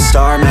 Gonna be a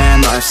star,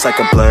 man, life's like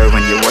a blur.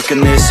 When you're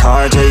working this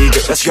hard, yeah, you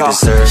get what you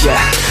deserve. Yeah,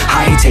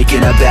 I ain't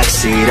taking a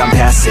backseat, I'm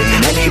passing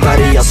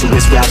anybody else who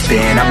is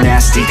rapping. I'm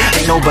nasty,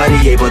 ain't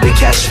nobody able to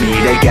catch me.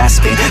 They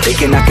gasping, they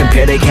cannot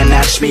compare, they can't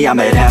match me. I'm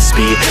at half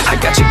speed, I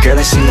got your girl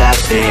and she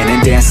laughing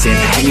and dancing,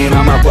 hanging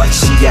on my butt,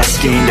 she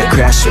asking to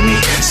crash with me,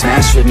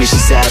 smash with me. She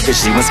savage,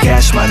 she wants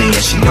cash money and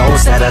she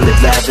knows that I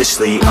live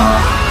lavishly.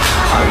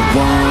 I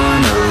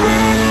wanna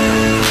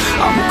live,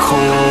 I'm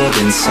cold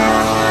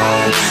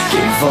inside.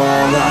 Give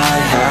all I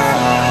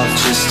have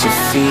just to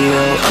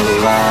feel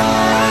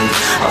alive.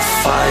 I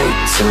fight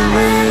to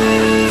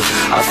live,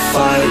 I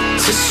fight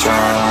to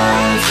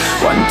strive.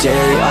 One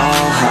day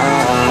I'll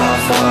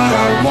have what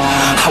I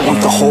want. I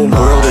want the whole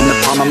world in the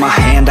palm of my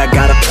hand. I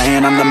got a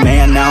plan, I'm the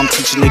man. Now I'm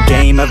teaching the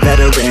game, a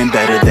veteran,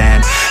 better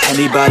than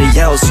anybody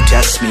else who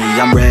tests me.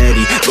 I'm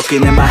ready,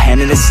 looking at my hand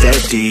and it's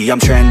steady. I'm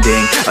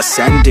trending,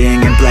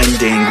 ascending and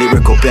blending,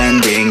 lyrical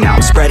bending. Now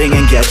I'm spreading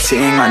and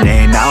getting my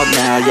name out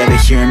now. Yeah, they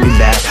hearing me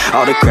laugh,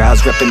 all the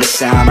crowds repping the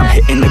sound. I'm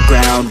hitting the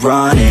ground,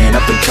 running,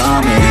 up and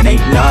coming,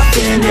 ain't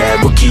nothing.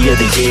 Yeah, rookie of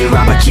the year,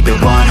 I'ma keep it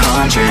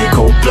 100.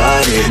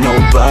 Cold-blooded, no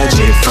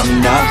budget,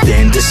 from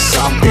nothing to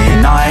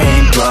something. I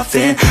ain't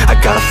bluffing, I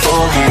got a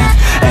full hand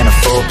and a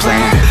full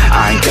plan.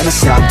 I ain't gonna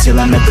stop till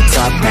I'm at the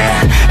top,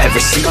 man. Every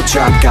single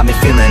drop got me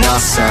feeling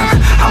awesome.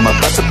 I'm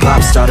about to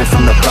pop, started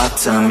from the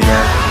bottom,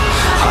 yeah.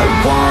 I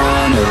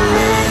wanna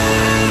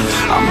live,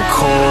 I'm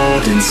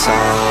cold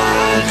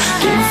inside.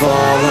 Give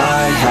all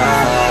I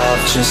have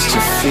just to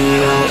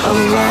feel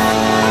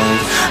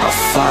alive. I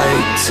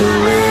fight to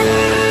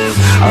live,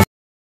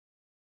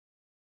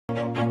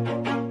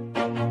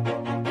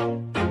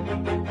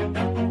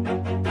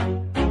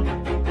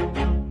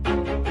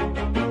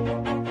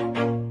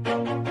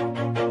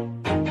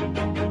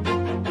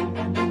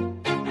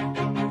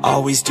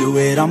 always do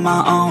it on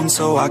my own,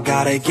 so I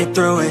gotta get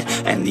through it.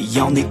 And the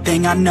only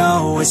thing I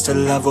know is to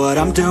love what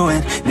I'm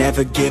doing.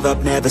 Never give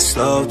up, never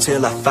slow,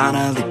 till I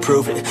finally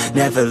prove it.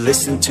 Never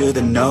listen to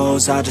the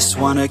no's, I just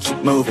wanna keep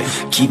moving.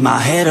 Keep my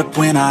head up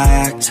when I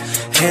act,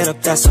 head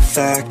up, that's a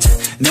fact.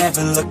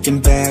 Never looking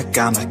back,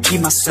 I'ma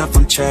keep myself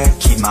on track.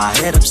 Keep my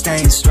head up,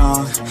 staying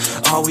strong,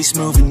 always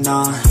moving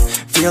on.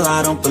 Feel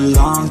I don't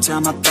belong, tell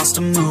my thoughts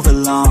to move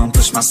along.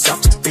 Push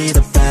myself to be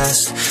the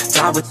best,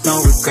 die with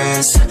no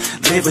regrets.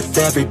 Live with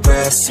every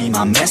breath, see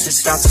my message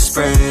start to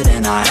spread.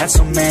 And I had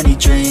so many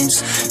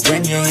dreams,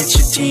 then you hit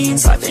your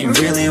teens. Life ain't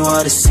really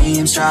what it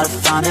seems, try to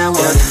find out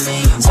what it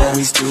means.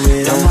 Always do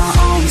it on my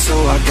own, so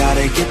I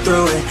gotta get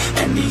through it.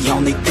 And the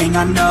only thing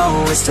I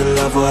know is to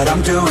love what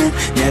I'm doing.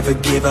 Never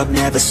give up,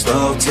 never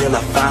slow, till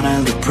I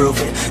finally prove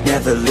it.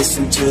 Never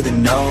listen to the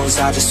no's,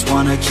 I just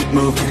wanna keep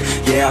moving.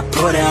 Yeah, I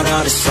put out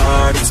all this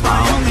art, it's my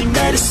only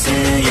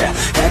medicine. Yeah,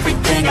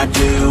 everything I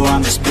do,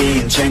 I'm just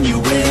being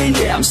genuine.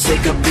 Yeah, I'm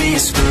sick of being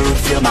screwed,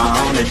 feel my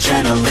own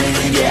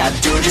adrenaline. Yeah,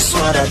 I do just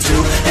what I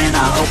do, and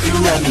I hope you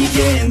let me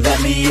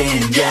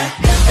in, yeah.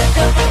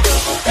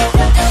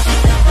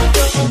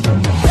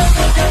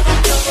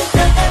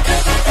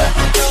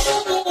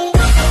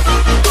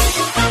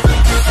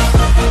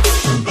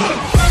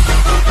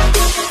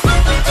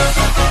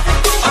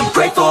 I'm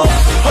grateful,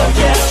 oh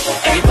yeah,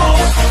 able,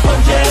 oh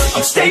yeah,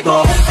 I'm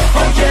stable,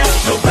 oh yeah,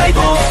 no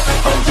label,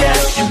 oh yeah,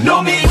 you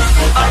know me,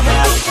 I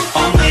have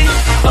only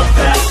a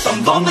path,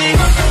 I'm lonely,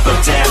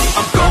 but damn,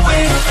 I'm going to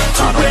win.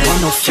 I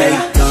want no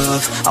fake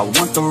love, I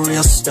want the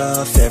real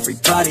stuff.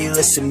 Everybody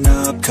listen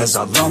up, cause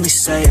I'll only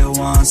say it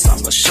once. I'm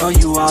gonna show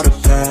you all the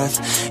path,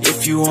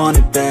 if you want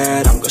it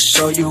bad. I'm gonna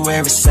show you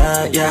where it's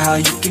at, yeah, how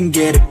you can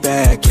get it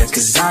back. Yeah,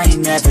 cause I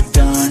ain't never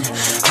done,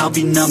 I'll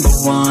be number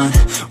one.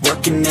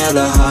 Working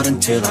hella hard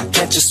until I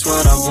get just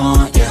what I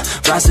want, yeah.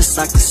 Rises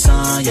like the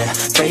sun, yeah,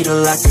 fatal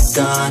like a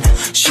gun.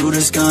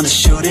 Shooter's gonna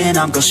shoot and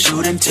I'm gonna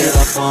shoot until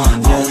I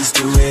won, yeah. Always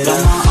do it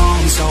on my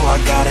own, so I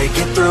gotta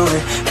get through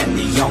it. And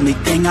the only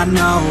thing I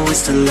know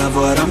is to love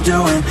what I'm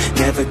doing.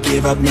 Never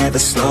give up, never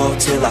slow,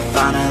 till I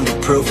finally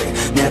prove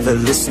it. Never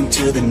listen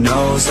to the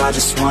no's, I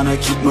just wanna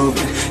keep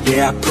moving.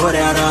 Yeah, I put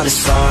out all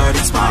this art,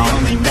 it's my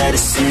only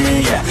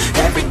medicine. Yeah,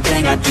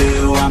 everything I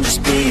do, I'm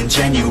just being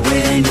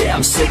genuine. Yeah,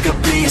 I'm sick of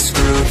being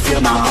screwed,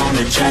 feel my own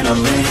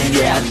adrenaline.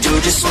 Yeah, I do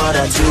just what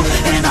I do,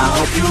 and I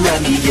hope you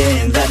let me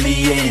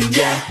in,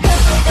 yeah.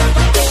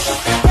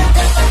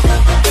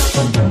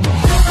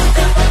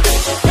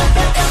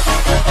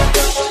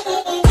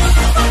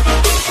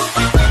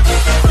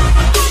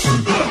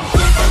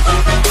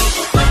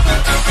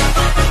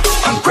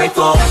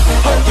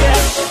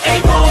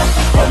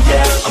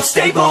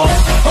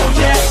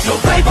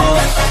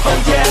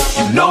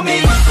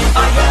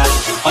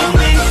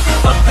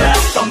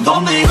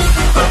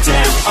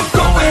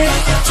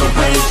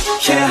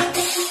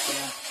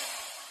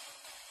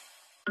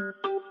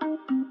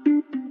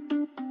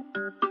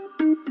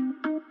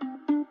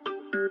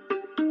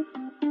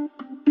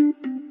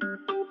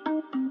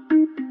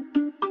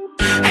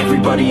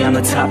 Everybody on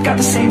the top got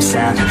the same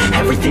sound.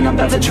 Everything I'm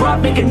about to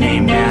drop, make a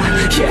name now.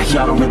 Yeah,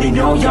 y'all don't really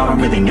know, y'all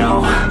don't really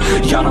know.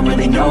 Y'all don't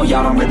really know,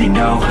 y'all don't really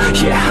know.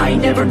 Yeah, I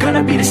ain't never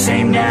gonna be the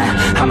same now.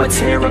 I'ma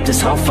tear up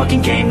this whole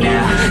fucking game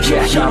now.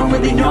 Yeah, y'all don't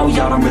really know,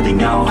 y'all don't really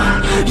know.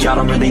 Y'all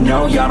don't really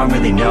know, y'all don't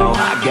really know.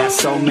 I got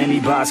so many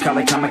bars, call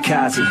it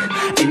kamikaze.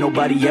 Ain't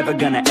nobody ever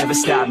gonna ever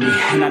stop me.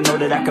 And I know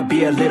that I could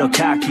be a little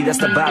cocky. That's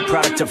the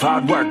byproduct of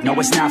hard work, no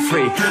it's not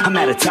free. I'm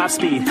at a top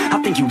speed,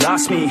 I think you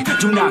lost me.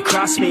 Do not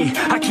cross me,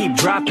 I keep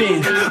dropping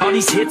all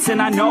these hits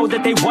and I know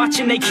that they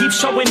watching. They keep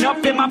showing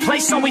up in my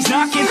place, always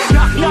knocking.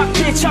 Knock, knock,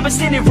 bitch, I've been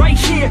standing right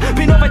here.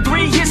 Been over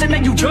 3 years and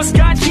then you just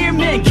got here.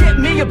 Man, get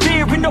me a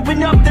beer and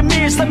open up the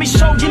mirrors. Let me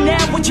show you now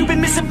what you've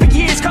been missing for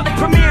years. Call it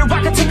premiere,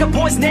 I can take a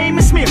boy's name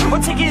and smear, or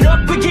take it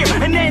up a gear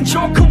and end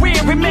your career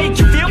and make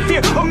you feel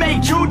fear, or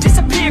make you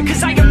disappear.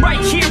 Cause I am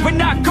right here and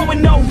not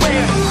going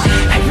nowhere.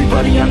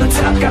 Everybody on the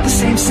top got the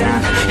same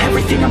sound.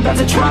 Everything I'm about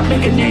to drop,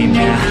 make a name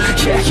now.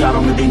 Yeah, y'all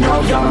don't really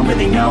know, y'all don't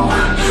really know.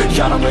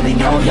 Y'all don't really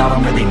know, y'all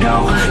don't really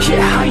know.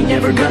 Yeah, I ain't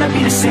never gonna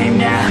be the same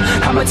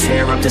now. I'ma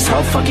tear up this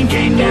whole fucking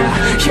game now.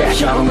 Yeah,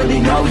 y'all don't really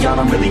know, y'all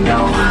don't really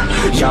know.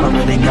 Y'all don't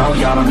really know,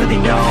 y'all don't really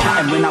know.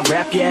 And when I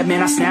rap, yeah,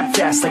 man, I snap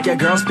fast. Like your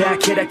girl's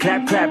back, hit a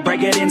clap, clap,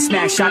 break it in,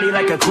 smack. Shawty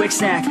like a quick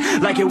snack,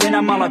 like it when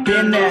I'm all up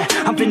in there.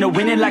 I'm finna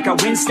win it like I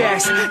win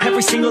stacks.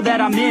 Every single that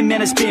I'm in,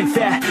 man, it's been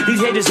fat.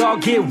 These haters all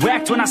get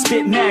whacked when I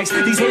spit mags.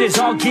 These haters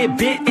all get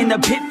bit in the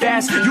pit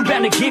fast. You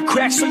bound to get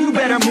cracked, so you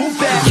better move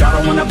back. Y'all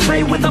don't wanna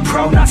play with a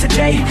pro, not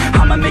today.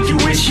 I'ma make you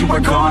wish you were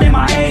gone in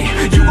my A.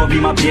 You gon' be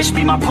my bitch,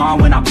 be my pawn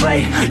when I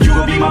play. You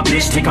gon' be my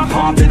bitch, take my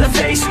palm to the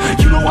face.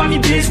 You know I'm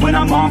your biz when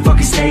I'm on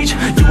fucking stage.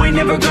 You ain't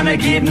never gonna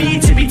get me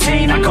to be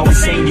tame. I go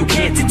insane, you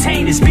can't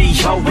detain this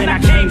B.O. when I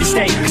came to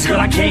stay. Cause girl,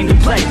 I came to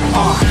play.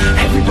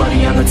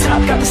 Everybody on the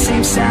top got the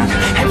same sound.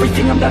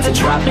 Everything I'm about to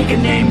drop, make a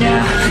name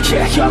now.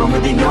 Yeah, y'all don't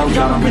really know,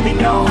 y'all don't really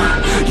know.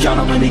 Y'all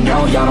don't really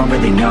know, y'all don't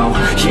really know.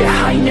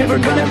 Yeah, I ain't never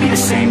gonna be the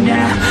same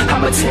now.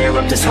 I'ma tear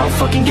up this whole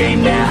fucking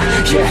game now.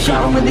 Yeah,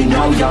 y'all don't really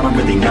know, y'all don't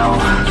really know.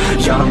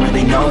 Y'all don't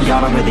really know,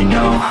 y'all don't really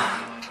know.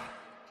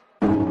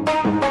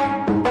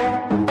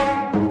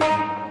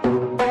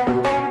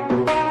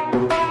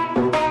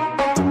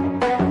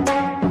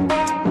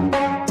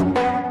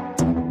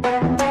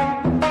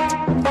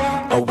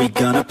 Are we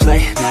gonna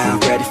play now?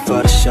 Ready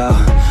for the show?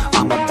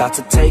 I'm about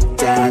to take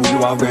down,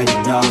 you already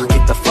know.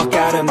 Get the fuck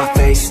out of my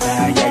face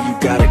now, yeah, you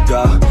gotta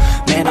go.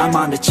 Man, I'm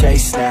on the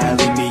chase now,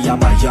 leave me on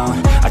my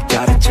own. I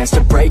got a chance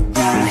to break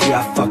now, here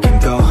I fucking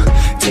go.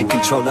 Take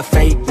control of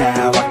fate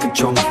now, I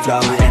control my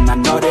flow. And I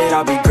know that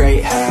I'll be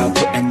great, how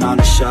putting on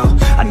a show.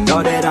 I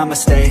know that I'ma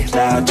stay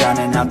loud,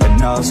 drowning out the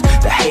noise.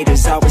 The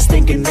haters always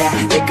thinking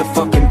that they could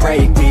fucking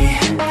break me.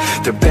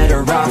 They're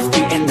better off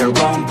eating their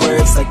own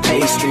words like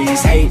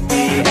pastries. Hate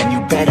me, and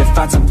you better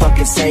find some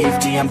fucking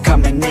safety. I'm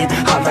coming in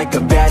hot like a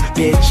bad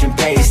bitch in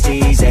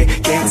pasties. They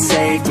can't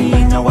save me,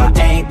 no I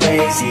ain't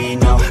lazy,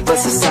 no. But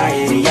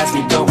society has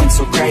me going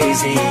so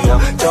crazy, yo.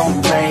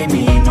 Don't blame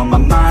me, no my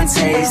mind's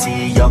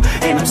hazy, yo.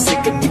 And I'm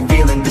sick of me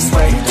feeling this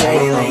way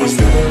daily. I'll always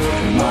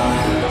live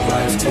my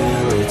life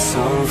till it's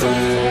over,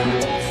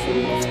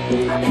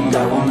 and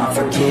I will not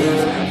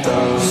forgive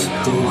those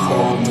who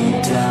hold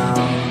me down.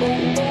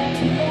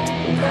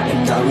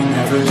 And I will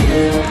never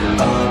give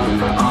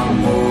up, I'm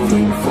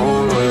moving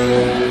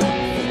forward.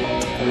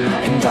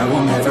 And I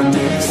will never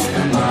miss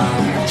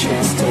my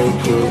chance,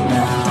 take it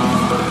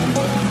now.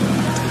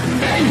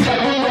 And I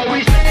will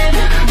always live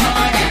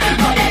my life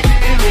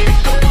till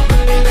it's over.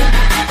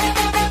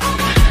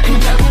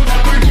 And I will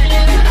never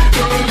give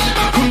those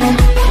who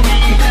hold me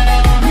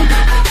down.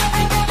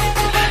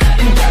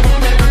 And I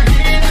will never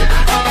give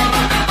up,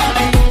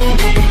 I'm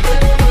moving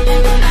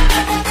forward.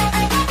 And I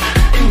will never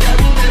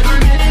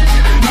miss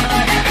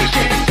my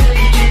chance, take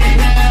it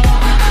now.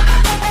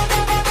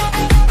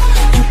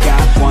 You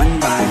got one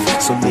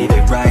life, so live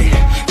it right.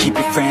 Keep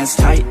your friends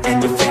tight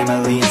and your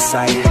family in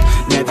sight.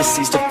 Never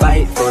cease to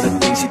fight for the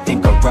things you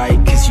think are right.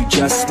 Cause you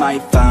just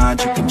might find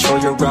you control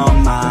your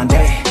own mind,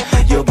 eh?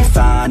 You'll be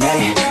fine,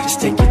 eh? Just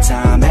take your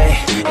time, eh?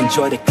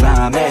 Enjoy the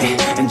climb, eh?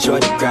 Enjoy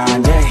the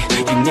grind, eh?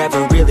 You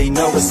never really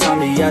know what's on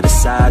the other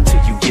side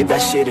till you give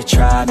that shit a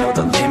try. Know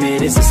the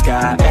limit is the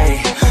sky,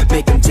 eh?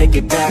 Make them take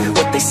it back,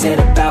 what they said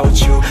about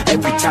you.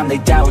 Every time they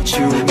doubt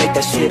you, make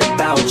that shit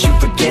about you.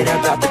 Forget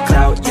about the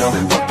clout, yo.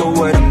 Fuck the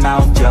word of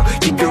mouth, yo.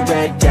 Keep your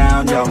head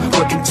down, yo.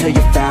 Work until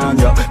you found,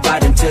 yo.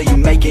 Fight until you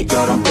make it,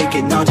 yo. Don't think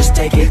it, no, just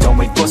take it. Don't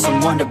wait for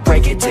someone to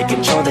break it. Take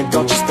control, then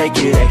don't just take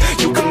it, eh?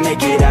 You can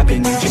make it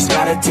happen, you just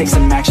gotta take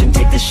some action.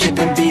 Take the ship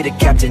and be the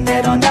captain.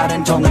 Head on out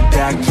and don't look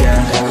back, yeah.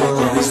 I will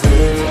always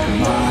live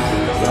my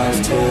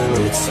life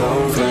till it's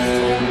over,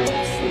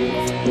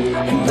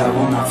 and I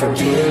will not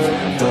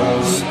forgive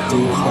those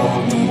who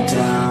hold me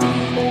down.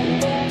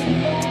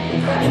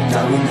 And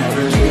I will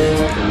never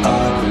give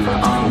up,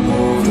 I'm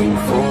moving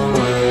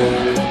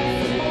forward.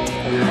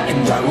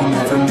 And I will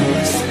never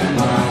miss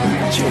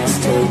my chance,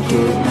 take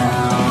it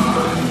now.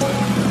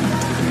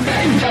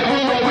 And I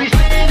will always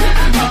live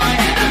my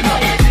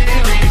life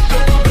till it's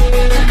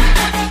over.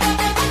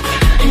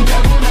 And I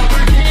will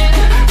never give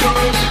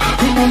those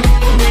who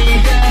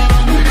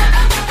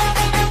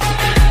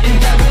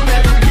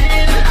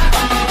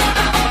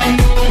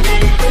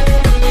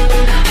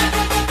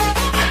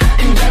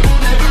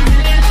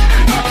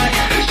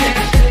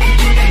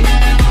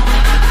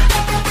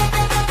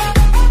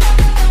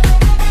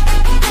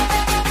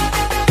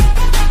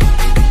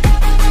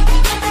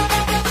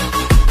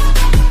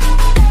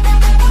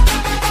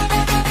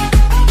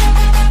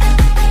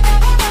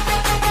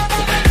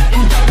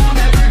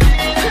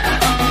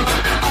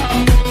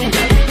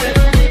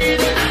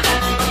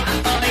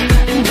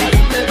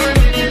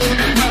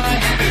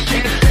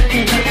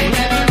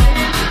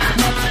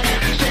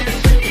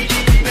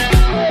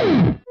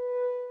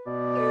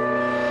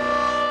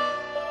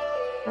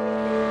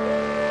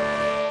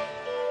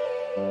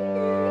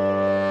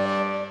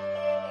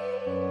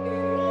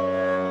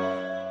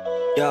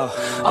Yo,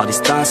 all these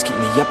thoughts keep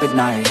me up at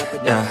night,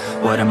 yeah.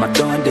 What am I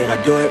doing, did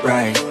I do it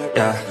right,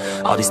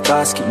 yeah. All these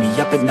thoughts keep me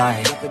up at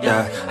night,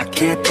 yeah. I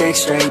can't think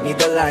straight, need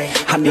the light.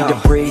 I need to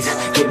breathe,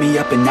 get me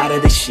up and out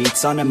of the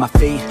sheets. Onto my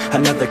feet,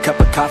 another cup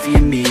of coffee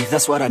and me.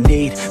 That's what I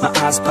need, my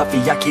eyes puffy,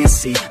 I can't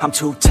see. I'm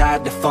too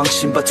tired to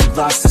function, but too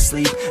lost to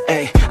sleep.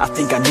 Ay, I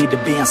think I need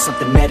to be on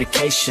something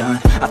medication.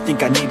 I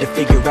think I need to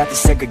figure out the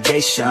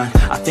segregation.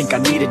 I think I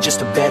needed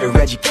just a better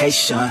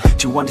education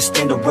to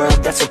understand a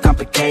world that's so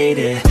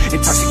complicated.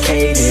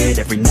 Intoxicated,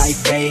 every night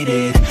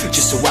faded,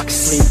 just so I can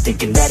sleep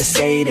thinking that it's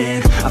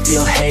faded. I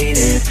feel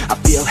hated, I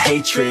feel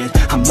hatred.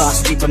 I'm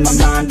lost deep in my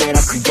mind that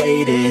I've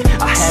created.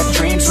 I have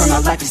dreams where my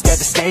life is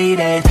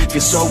devastated.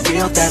 Feel so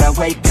real that I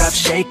wake up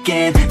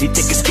shaking. Need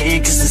thicker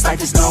skin cause this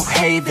life is no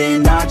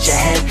haven. Nod your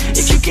head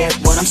if you get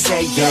what I'm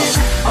saying.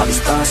 All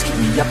these thoughts keep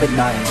me up at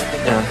night,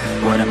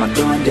 yeah. What am I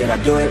doing, did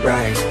I do it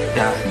right,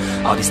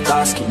 yeah. All these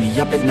thoughts keep me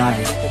up at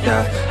night,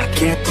 yeah. I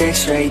can't think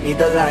straight, need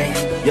the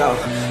light, yo.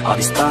 All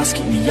these thoughts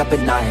keep me up at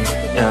night,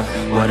 yeah.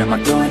 What am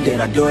I doing,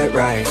 did I do it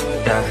right,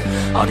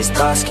 yeah. All these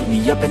thoughts keep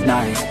me up at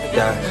night,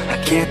 yeah.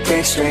 I can't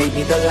think straight,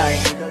 need the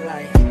light.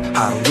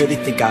 I don't really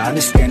think I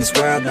understand this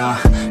world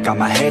now. Got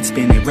my head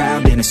spinning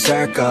round in a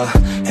circle.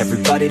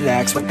 Everybody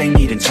lacks what they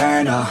need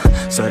internal,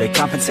 so they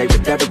compensate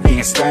with everything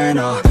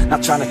external.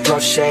 Not trying to throw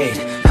shade,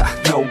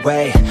 no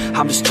way.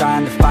 I'm just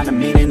trying to find the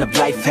meaning of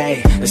life,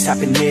 hey. There's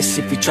happiness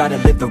if you try to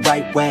live the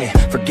right way.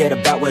 Forget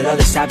about what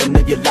others have and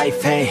live your life,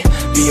 hey.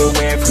 Be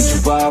aware of who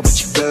you are, what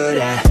you're good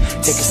at.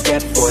 Take a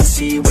step forward,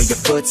 see where your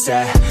foot's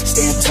at.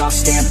 Stand tall,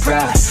 stand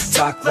proud,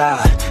 talk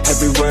loud.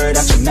 Every word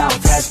out your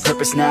mouth has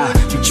purpose now.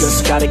 You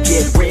just gotta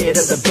get rid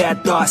of the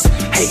bad thoughts.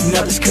 Hating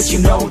others cause you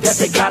know that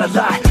they got a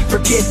lot.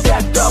 Forget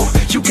that though,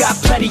 you got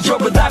plenty.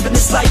 You're alive in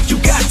this life, you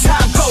got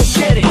time, go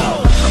get it.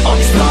 All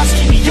these thoughts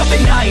keep me up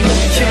at night,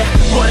 yeah.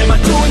 What am I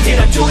doing, did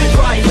I do it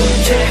right,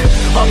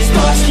 yeah. All these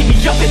thoughts keep me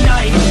up at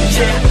night,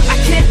 yeah. I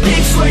can't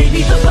think straight,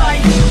 need the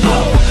light.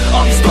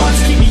 All these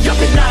thoughts keep me up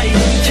at night,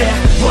 yeah.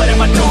 What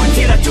am I doing,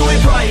 did I do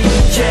it right,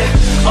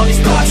 yeah. All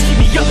these thoughts keep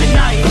me up at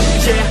night,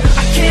 yeah.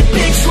 I can't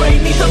think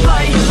straight, need the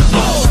light.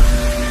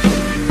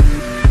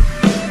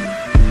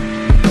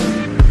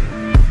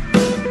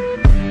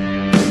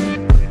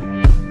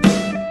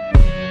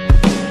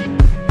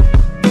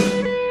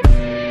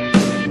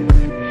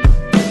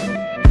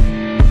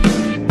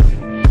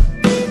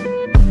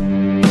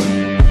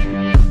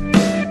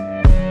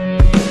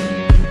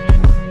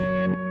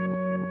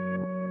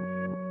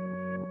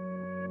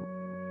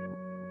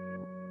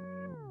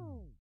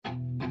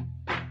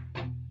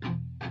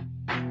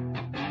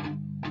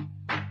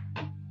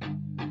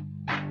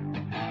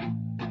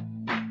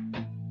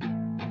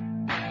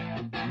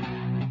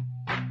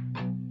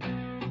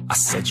 I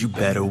said you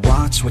better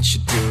watch what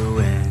you're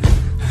doing,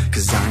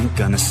 cause I ain't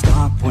gonna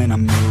stop when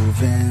I'm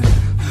moving.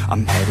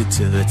 I'm headed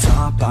to the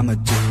top, I'ma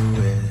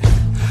do it.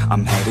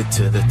 I'm headed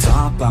to the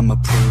top, I'ma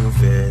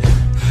prove it.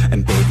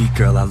 And baby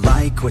girl, I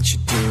like what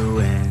you're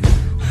doing.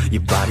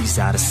 Your body's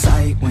out of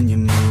sight when you're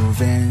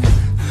moving.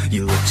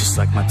 You look just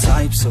like my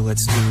type, so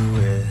let's do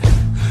it.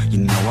 You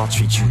know I'll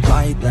treat you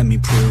right, let me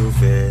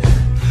prove it.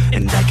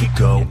 And I could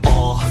go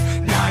all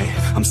night,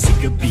 I'm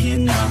sick of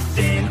being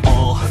nothing.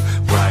 All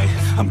right,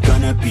 I'm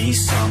gonna be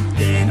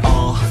something.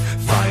 I'll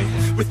fight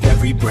with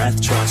every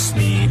breath, trust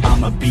me.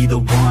 I'ma be the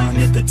one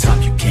at the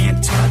top, you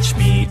can't touch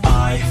me.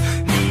 I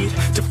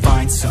need to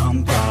find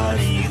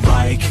somebody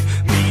like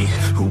me,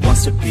 who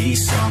wants to be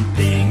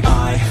something.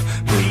 I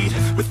bleed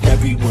with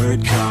every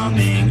word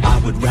coming. I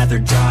would rather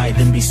die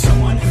than be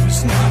someone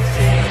who's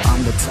nothing.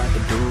 I'm the type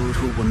of dude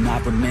who will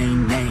not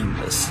remain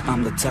nameless.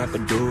 I'm the type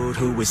of dude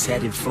who is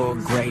headed for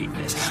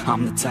greatness.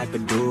 I'm the type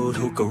of dude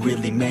who could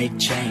really make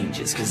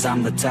changes, cause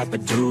I'm the type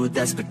of dude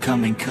that's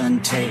becoming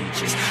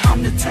contagious.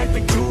 I'm the type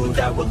of dude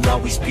that will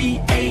always be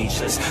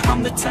ageless.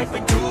 I'm the type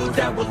of dude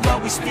that will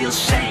always feel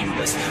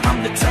shameless.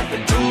 I'm the type of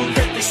dude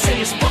that they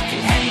say is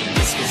fucking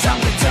heinous, cause I'm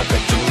the type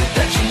of dude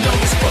that you know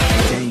is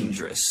fucking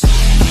dangerous.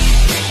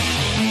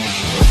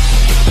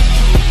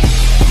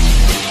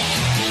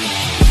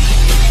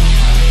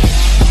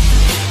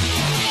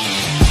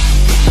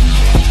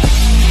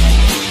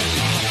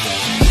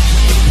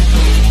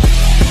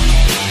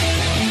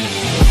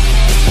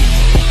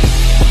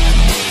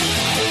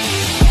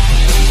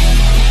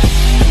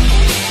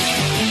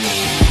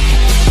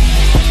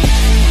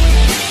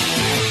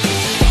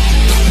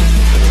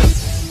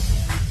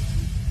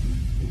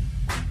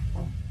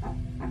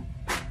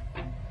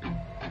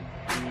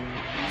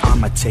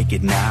 Take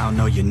it now,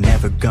 no you're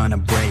never gonna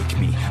break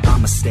me.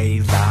 I'ma stay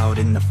loud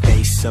in the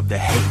face of the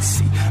hate.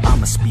 See,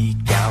 I'ma speak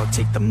out,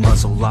 take the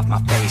muzzle off my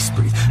face.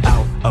 Breathe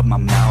out of my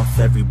mouth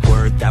every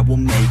word that will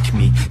make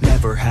me.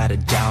 Never had a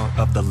doubt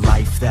of the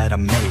life that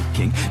I'm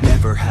making.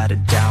 Never had a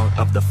doubt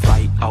of the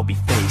fight I'll be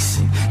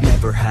facing.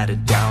 Never had a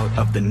doubt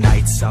of the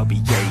nights I'll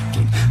be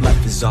aching.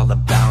 Life is all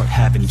about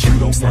having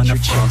dreams that you're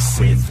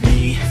chasing. With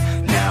me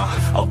now,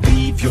 I'll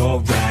leave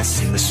your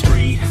ass in the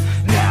street.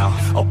 Now,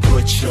 I'll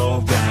put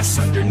your ass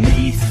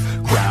underneath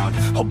ground.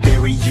 I'll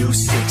bury you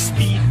 6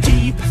 feet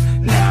deep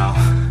now,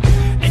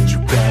 and you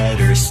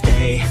better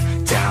stay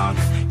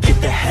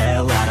the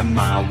hell out of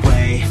my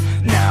way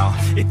now.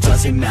 It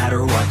doesn't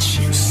matter what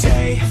you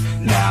say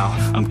now.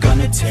 I'm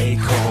gonna take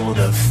hold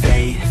of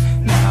fate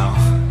now.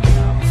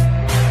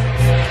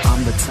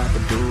 I'm the type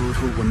of dude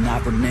who will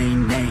not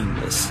remain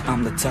nameless.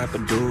 I'm the type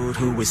of dude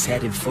who is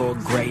headed for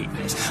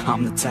greatness.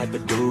 I'm the type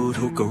of dude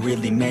who could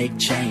really make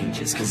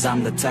changes, cause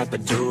I'm the type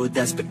of dude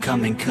that's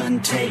becoming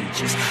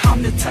contagious.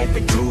 I'm the type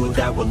of dude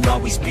that will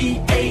always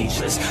be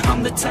ageless.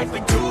 I'm the type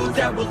of dude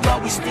that will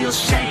always feel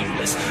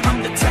shameless.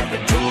 I'm the type of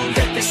dude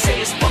that they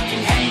say is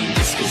fucking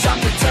heinous, cause I'm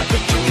the type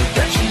of dude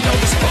that you know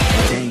is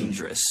fucking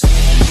dangerous.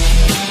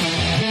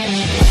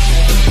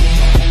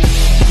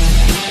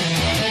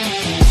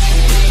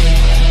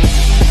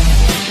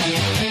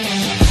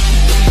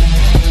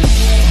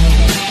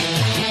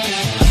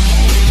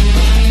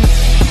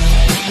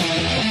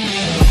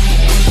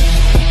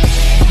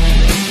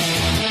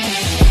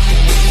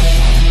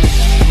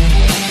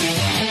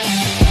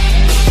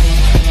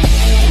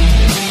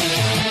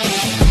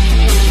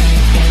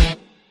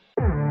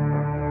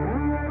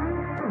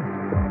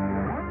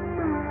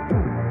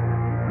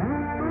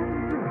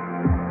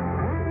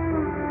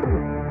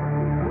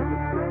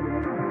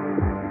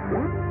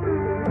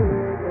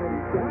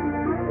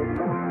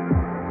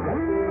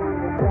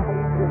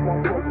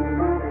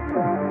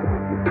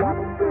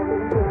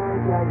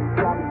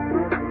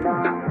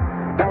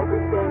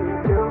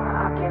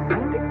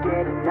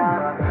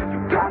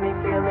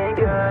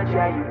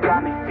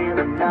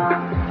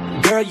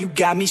 Girl, you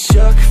got me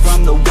shook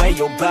from the way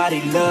your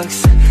body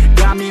looks.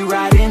 Got me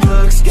riding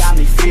hooks, got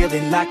me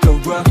feeling like a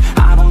rook.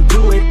 I don't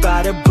do it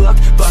by the book,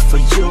 but for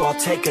you I'll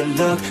take a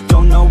look.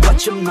 Don't know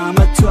what your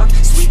mama took,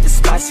 sweet and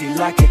spicy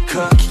like a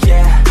cook,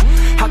 yeah.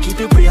 I'll keep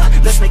it real,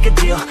 let's make a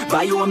deal.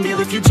 Buy you a meal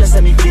if you just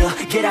let me feel.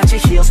 Get out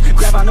your heels,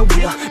 grab on the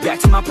wheel. Back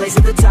to my place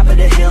at the top of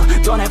the hill.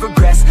 Don't have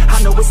regrets,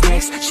 I know what's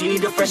next. She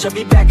need a fresh, I'll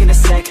be back in a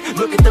sec.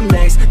 Look at them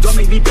legs, don't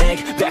make me beg.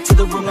 Back to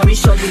the room, let me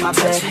show you my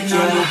bed. Touching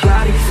on your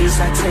body feels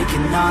like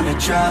taking on a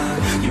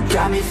drug. You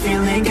got me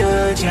feeling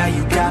good, yeah,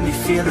 you got me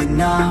feeling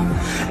numb.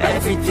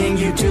 Everything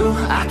you do,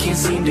 I can't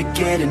seem to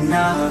get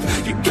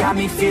enough. You got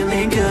me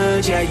feeling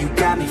good, yeah, you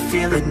got me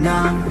feeling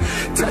numb.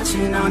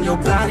 Touching on your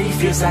body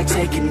feels like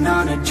taking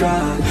on a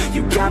drug.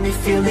 You got me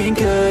feeling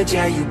good,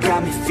 yeah, you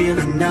got me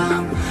feeling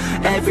numb.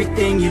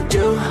 Everything you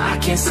do, I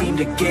can't seem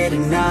to get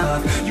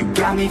enough. You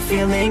got me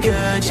feeling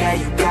good, yeah,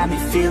 you got me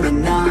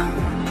feeling numb.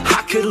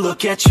 I could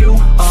look at you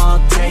all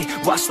day,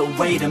 watch the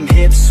way them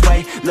hips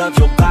sway. Love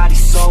your body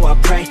so I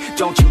pray,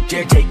 don't you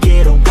dare take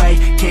it away.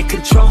 Can't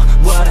control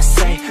what I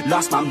say,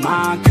 lost my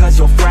mind cause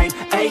your frame.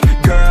 Hey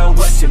girl,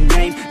 what's your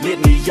name?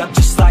 Lit me up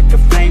just like a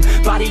flame.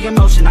 Body in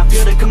motion, I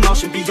feel the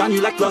commotion. Beyond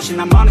you like lotion,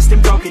 I'm honest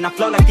and broken. I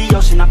flow like the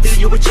ocean, I feel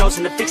you were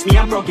chosen to fix me,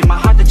 I'm broken. My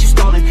heart that you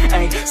stolen,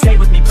 hey. Stay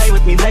with me, play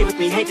with me, lay with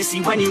me. Hate to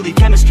see when you leave,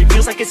 chemistry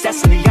feels like it's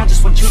destiny. I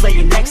just want you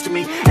laying next to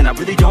me, and I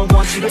really don't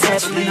want you to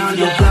ever leave. On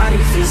your body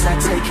feels like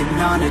taking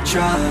on a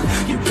drug.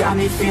 You got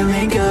me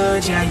feeling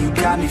good, yeah, you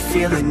got me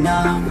feeling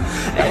numb.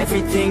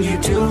 Everything you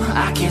do,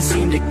 I can't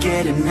seem to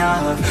get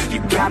enough.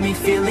 You got me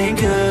feeling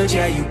good,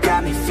 yeah, you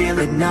got me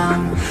feeling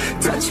numb.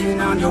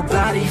 Touching on your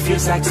body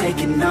feels like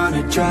taking on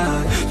a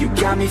drug. You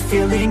got me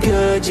feeling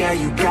good, yeah,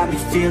 you got me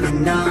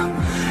feeling numb.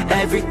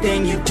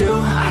 Everything you do,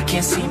 I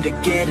can't seem to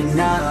get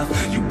enough.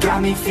 You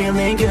got me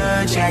feeling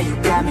good, yeah, you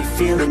got me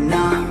feeling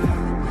numb.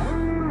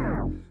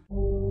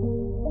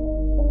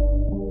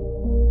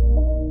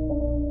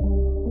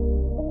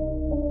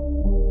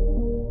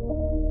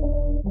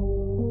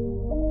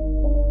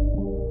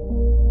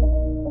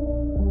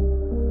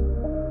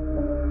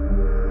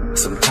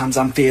 Sometimes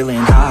I'm feeling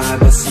high,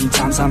 but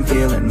sometimes I'm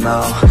feeling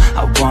low.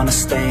 I wanna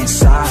stay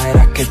inside,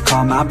 I could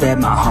call my bed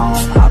my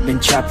home. I've been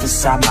trapped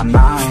inside my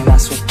mind,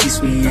 that's what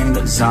keeps me in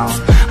the zone.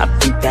 I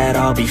think that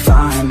I'll be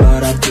fine,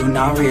 but I do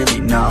not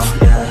really know,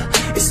 yeah.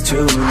 It's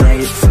too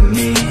late for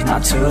me,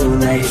 not too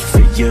late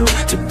for you.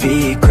 To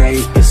be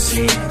great, you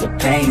see, the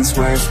pain's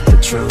worth the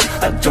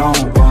truth. I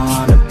don't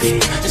wanna be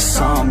just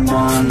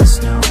someone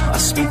that's new. I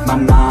speak my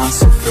mind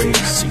so free,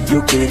 so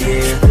you could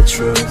hear the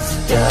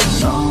truth. Yeah,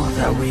 I know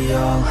that we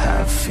all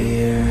have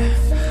fear.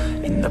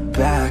 In the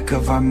back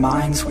of our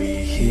minds we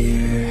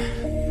hear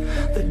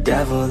the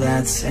devil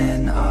that's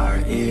in our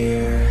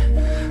ear.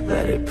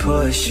 Let it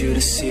push you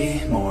to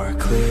see more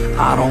clear.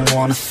 I don't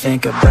wanna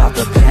think about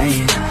the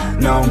pain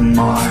no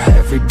more.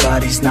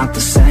 Everybody's not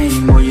the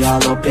same, we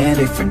all open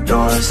different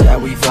doors. Yeah,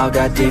 we've all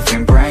got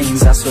different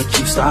brains, that's what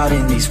keeps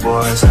starting these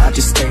wars. I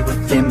just stay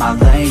within my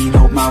lane,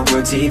 hope my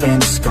words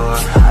even score.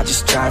 I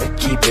just try to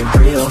keep it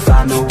real,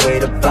 find a way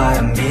to buy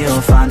a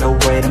meal, find a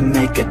way to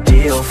make a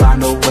deal,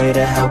 find a way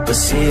to help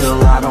us heal.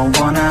 I don't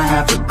wanna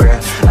have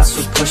regret, that's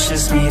what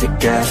pushes me to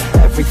get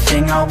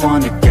everything I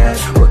wanna get,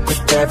 work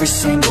with every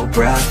single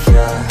breath,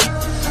 yeah.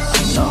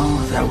 I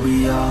know that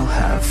we all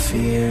have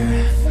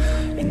fear.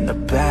 In the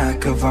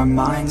back of our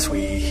minds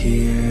we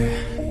hear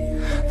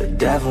the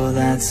devil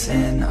that's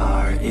in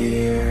our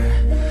ear.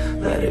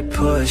 Let it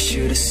push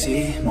you to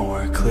see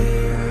more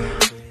clear.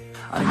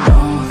 I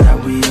know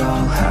that we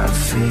all have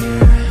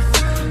fear.